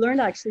things we learned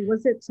actually.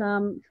 Was it,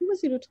 who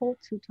was it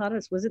who taught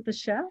us? Was it the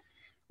chef?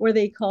 Where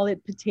they call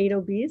it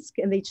potato bisque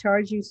and they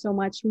charge you so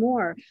much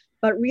more.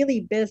 But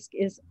really bisque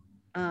is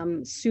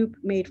soup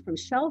made from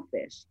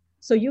shellfish.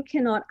 So you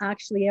cannot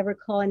actually ever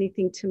call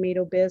anything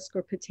tomato bisque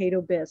or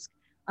potato bisque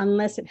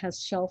unless it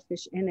has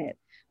shellfish in it.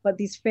 But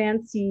these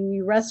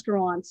fancy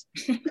restaurants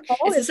call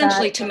it's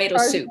essentially tomato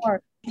soup.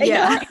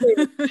 Yeah.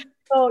 Exactly.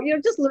 So, you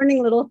know, just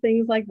learning little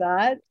things like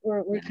that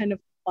were kind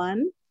of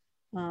fun.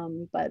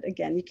 But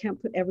again, you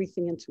can't put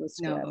everything into a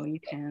script. No,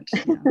 you can't.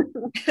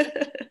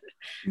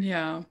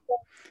 Yeah.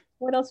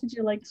 What else would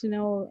you like to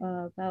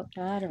know about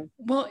that? Or?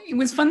 Well, it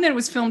was fun that it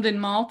was filmed in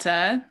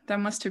Malta. That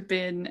must have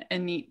been a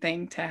neat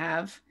thing to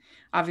have.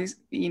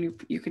 Obviously, you know,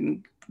 you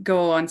can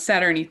go on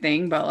set or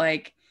anything, but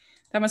like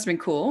that must have been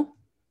cool.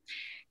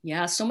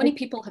 Yeah, so many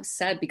people have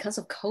said because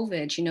of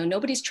COVID, you know,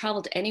 nobody's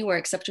traveled anywhere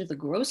except to the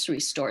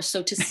grocery store.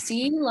 So to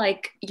see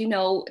like, you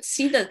know,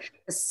 see the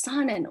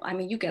sun, and I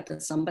mean, you get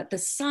the sun, but the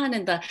sun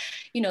and the,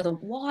 you know, the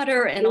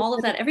water and all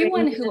of that,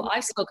 everyone who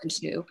I've spoken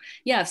to,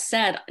 have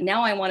said,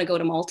 now I want to go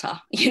to Malta,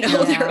 you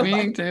know. Yeah,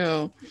 me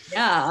too.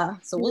 Yeah,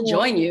 so we'll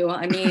join you.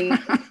 I mean,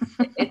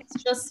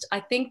 it's just, I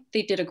think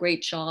they did a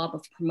great job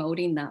of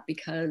promoting that,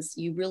 because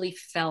you really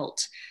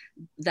felt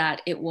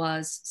that it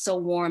was so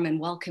warm and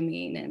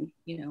welcoming, and,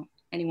 you know,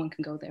 anyone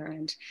can go there.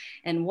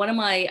 And one of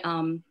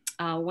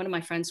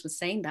my friends was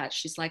saying that,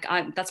 she's like,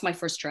 that's my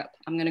first trip.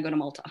 I'm going to go to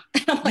Malta.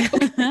 And I'm like,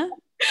 okay.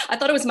 I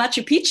thought it was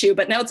Machu Picchu,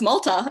 but now it's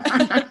Malta.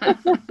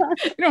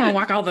 You don't want to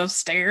walk all those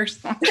stairs.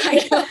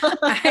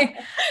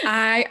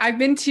 I've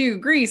been to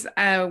Greece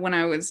when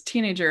I was a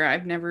teenager.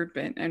 I've never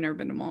been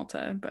to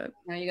Malta, but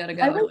now you got to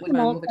go. I went to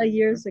Malta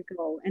years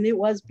ago, and it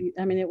was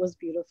it was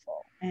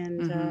beautiful,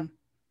 and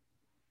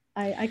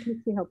I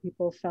can see how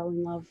people fell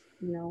in love.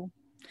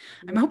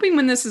 I'm hoping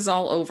when this is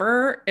all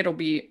over, it'll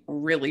be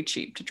really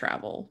cheap to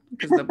travel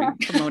because they'll be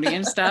promoting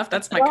and stuff.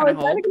 That's my kind of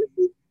hope.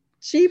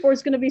 Cheap, or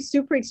it's going to be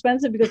super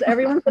expensive because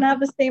everyone's going to have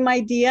the same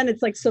idea, and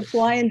it's like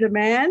supply and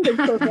demand, and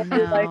so they'll be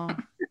like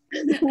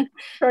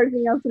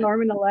charging us an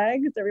arm and a leg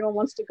because everyone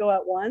wants to go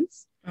at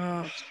once.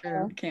 Oh,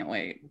 true. I can't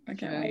wait.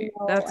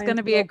 That's going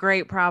to be a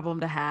great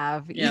problem to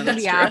have. Yeah, even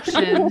the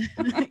option,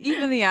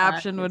 even the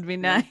option would be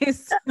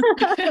nice.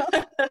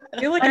 I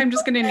feel like I'm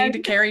just going to need to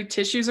carry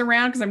tissues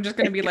around because I'm just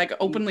going to be like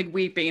openly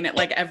weeping at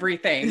like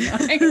everything.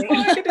 Like, I'm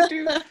going to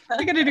do that.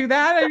 I'm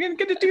going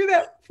to do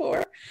that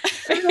for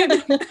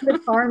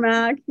the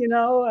tarmac,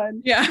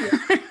 and yeah.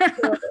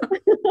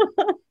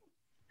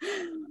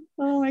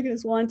 Oh my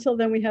goodness. Well, until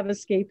then we have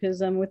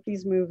escapism with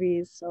these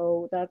movies.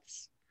 So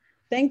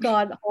thank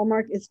God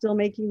Hallmark is still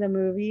making the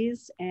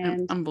movies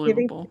and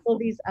giving people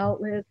these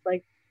outlets.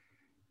 Like,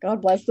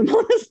 God bless them,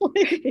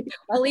 honestly.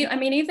 Well, I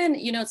mean, even,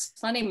 it's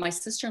funny, my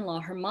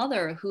sister-in-law, her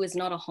mother, who is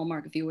not a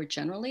Hallmark viewer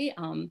generally,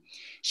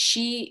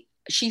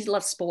 she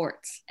loves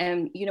sports,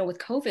 and with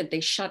COVID they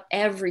shut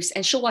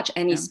and she'll watch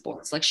any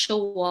sports, like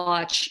she'll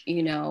watch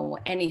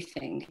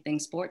anything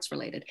sports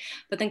related,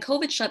 but then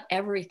COVID shut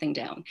everything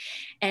down.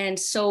 And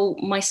so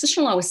my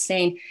sister-in-law was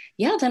saying,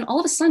 yeah, then all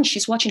of a sudden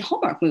she's watching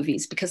Hallmark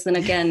movies because then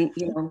again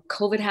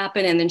COVID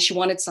happened, and then she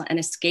wanted an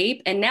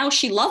escape, and now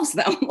she loves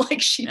them.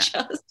 Like she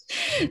just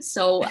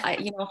so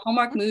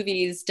Hallmark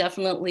movies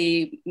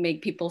definitely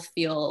make people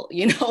feel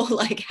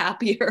like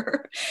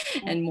happier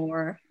and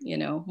more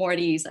more at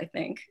ease, I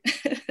think.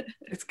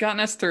 It's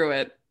gotten us through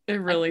it. It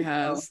really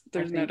has. So.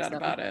 There's no doubt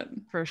about it.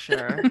 For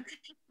sure.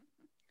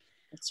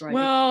 That's right.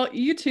 Well,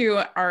 you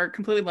two are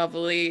completely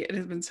lovely. It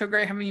has been so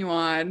great having you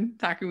on,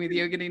 talking with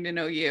you, getting to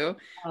know you.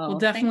 We'll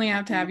definitely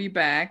have to have you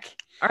back.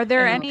 Are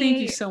there thank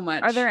you so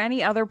much. Are there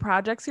any other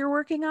projects you're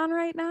working on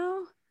right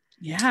now?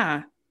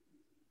 Yeah.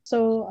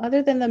 So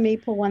other than the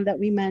Maple one that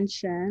we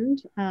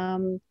mentioned,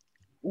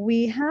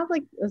 we have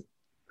like a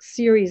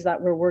series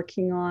that we're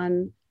working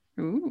on.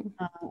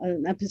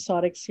 An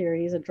episodic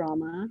series, a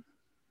drama,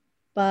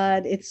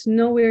 but it's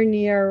nowhere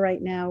near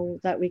right now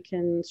that we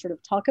can sort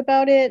of talk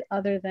about it,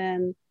 other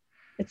than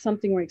it's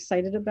something we're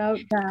excited about.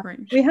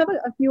 We have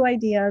a few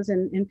ideas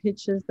and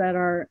pitches that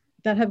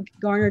have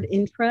garnered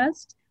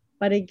interest,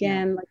 but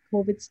again, like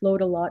COVID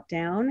slowed a lot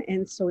down,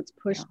 and so it's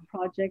pushed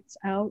projects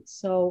out.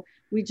 So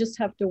we just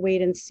have to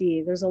wait and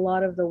see. There's a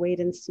lot of the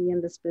wait and see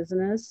in this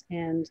business,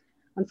 and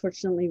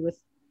unfortunately, with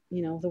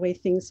the way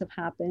things have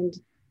happened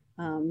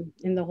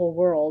in the whole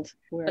world.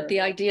 But the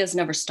ideas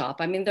never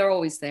stop. I mean, they're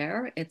always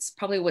there. It's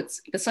probably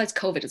besides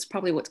COVID, it's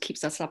probably what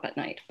keeps us up at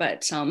night.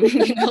 But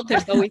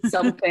there's always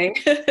something.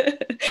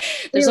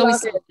 There's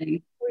always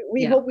something.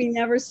 We hope we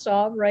never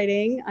stop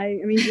writing. I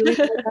mean, Julie's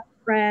my best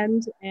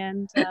friend,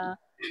 and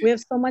we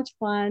have so much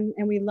fun,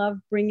 and we love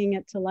bringing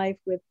it to life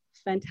with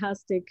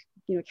fantastic,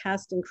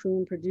 cast and crew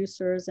and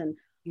producers, and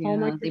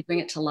they bring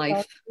it to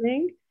life.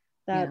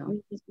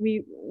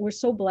 We're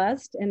so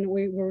blessed, and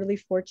we're really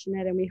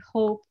fortunate, and we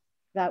hope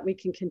that we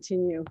can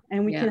continue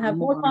and we can have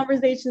more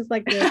conversations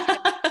like this.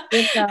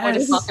 What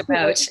to talk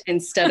about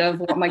instead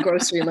of what my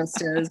grocery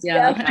list is.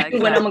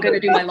 When I'm going to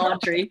do my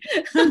laundry.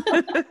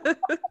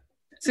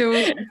 So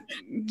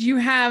do you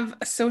have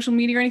a social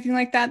media or anything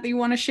like that you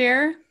want to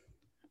share?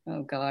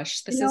 Oh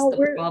gosh, this is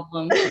the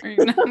problem.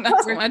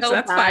 Not so much.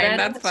 That's fine.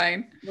 That's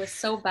fine. We're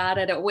so bad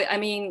at it. I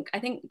mean, I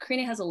think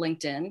Karine has a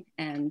LinkedIn,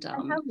 and I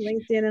have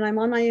LinkedIn, and I'm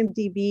on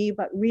IMDb,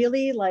 but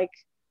really, like,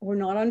 we're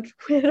not on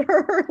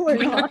Twitter.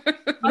 We're not.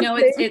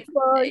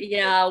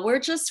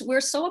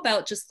 We're so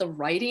about just the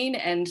writing,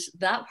 and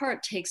that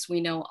part takes a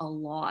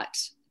lot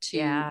to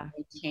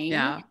maintain.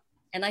 Yeah.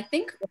 And I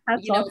think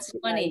it's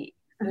funny.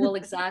 Well,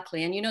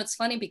 exactly. And it's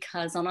funny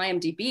because on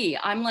IMDb,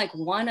 I'm like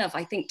one of,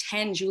 I think,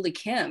 10 Julie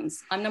Kims.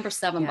 I'm number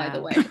 7, by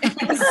the way.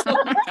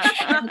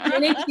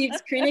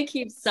 Karine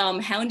keeps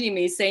hounding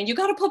me saying, you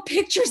got to put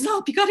pictures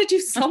up. You got to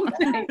do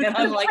something. And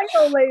I'm like,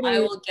 I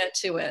will get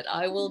to it.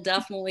 I will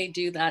definitely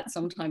do that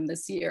sometime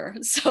this year.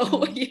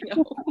 So,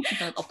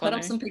 I'll put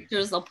up some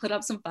pictures. I'll put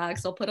up some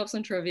facts. I'll put up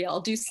some trivia.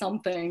 I'll do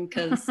something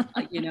because,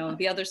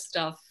 the other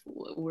stuff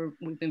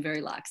we've been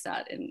very lax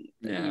at. And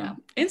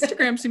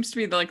Instagram seems to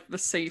be the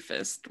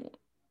safest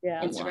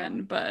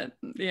one, but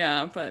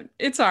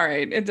it's all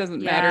right. It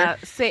doesn't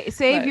matter.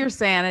 Save your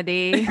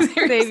sanity.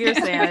 Save your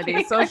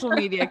sanity. Social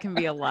media can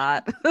be a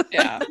lot.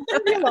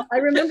 I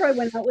remember I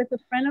went out with a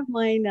friend of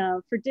mine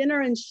for dinner,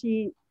 and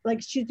she's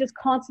just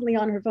constantly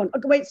on her phone.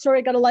 Okay, wait, sorry,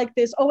 I gotta like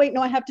this. Oh wait,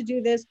 no, I have to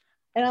do this.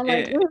 And I'm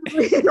like, Yeah.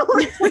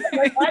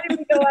 like, why did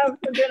we go out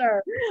for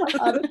dinner?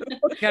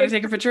 Got to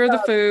take a picture of the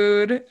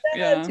food.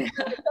 Yeah.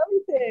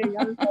 Everything.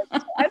 I was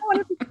like, I don't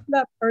want to be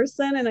that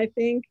person. And I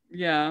think,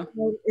 Yeah. you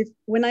know, if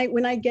when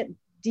I get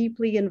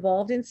deeply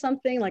involved in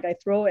something, like I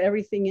throw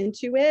everything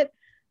into it.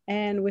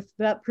 And with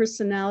that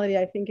personality,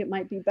 I think it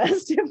might be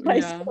best if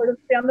I sort of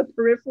stay on the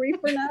periphery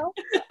for now.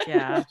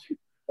 Yeah.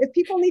 If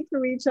people need to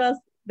reach us,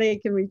 they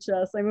can reach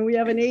us. I mean, we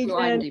have an agent.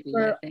 IMDb,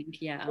 I think.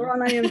 Yeah. We're on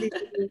IMDb.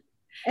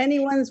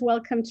 Anyone's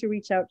welcome to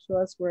reach out to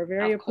us. We're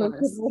very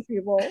approachable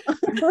people.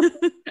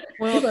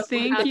 Well,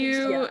 thank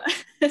you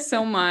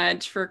so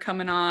much for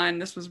coming on.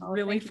 This was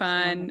really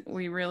fun.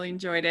 We really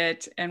enjoyed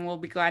it, and we'll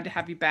be glad to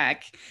have you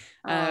back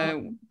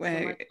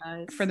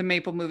for the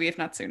Maple movie, if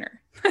not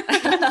sooner.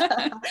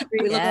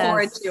 We look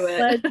forward to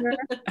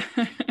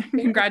it.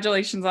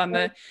 Congratulations on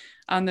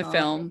the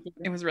film.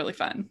 It was really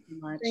fun.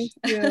 Thank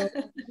you.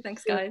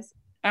 Thanks, guys.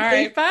 All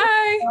right,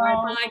 bye. All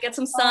right, bye. Get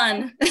some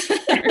sun.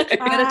 I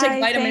gotta take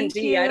vitamin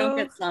D. I don't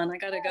get sun. I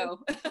gotta go.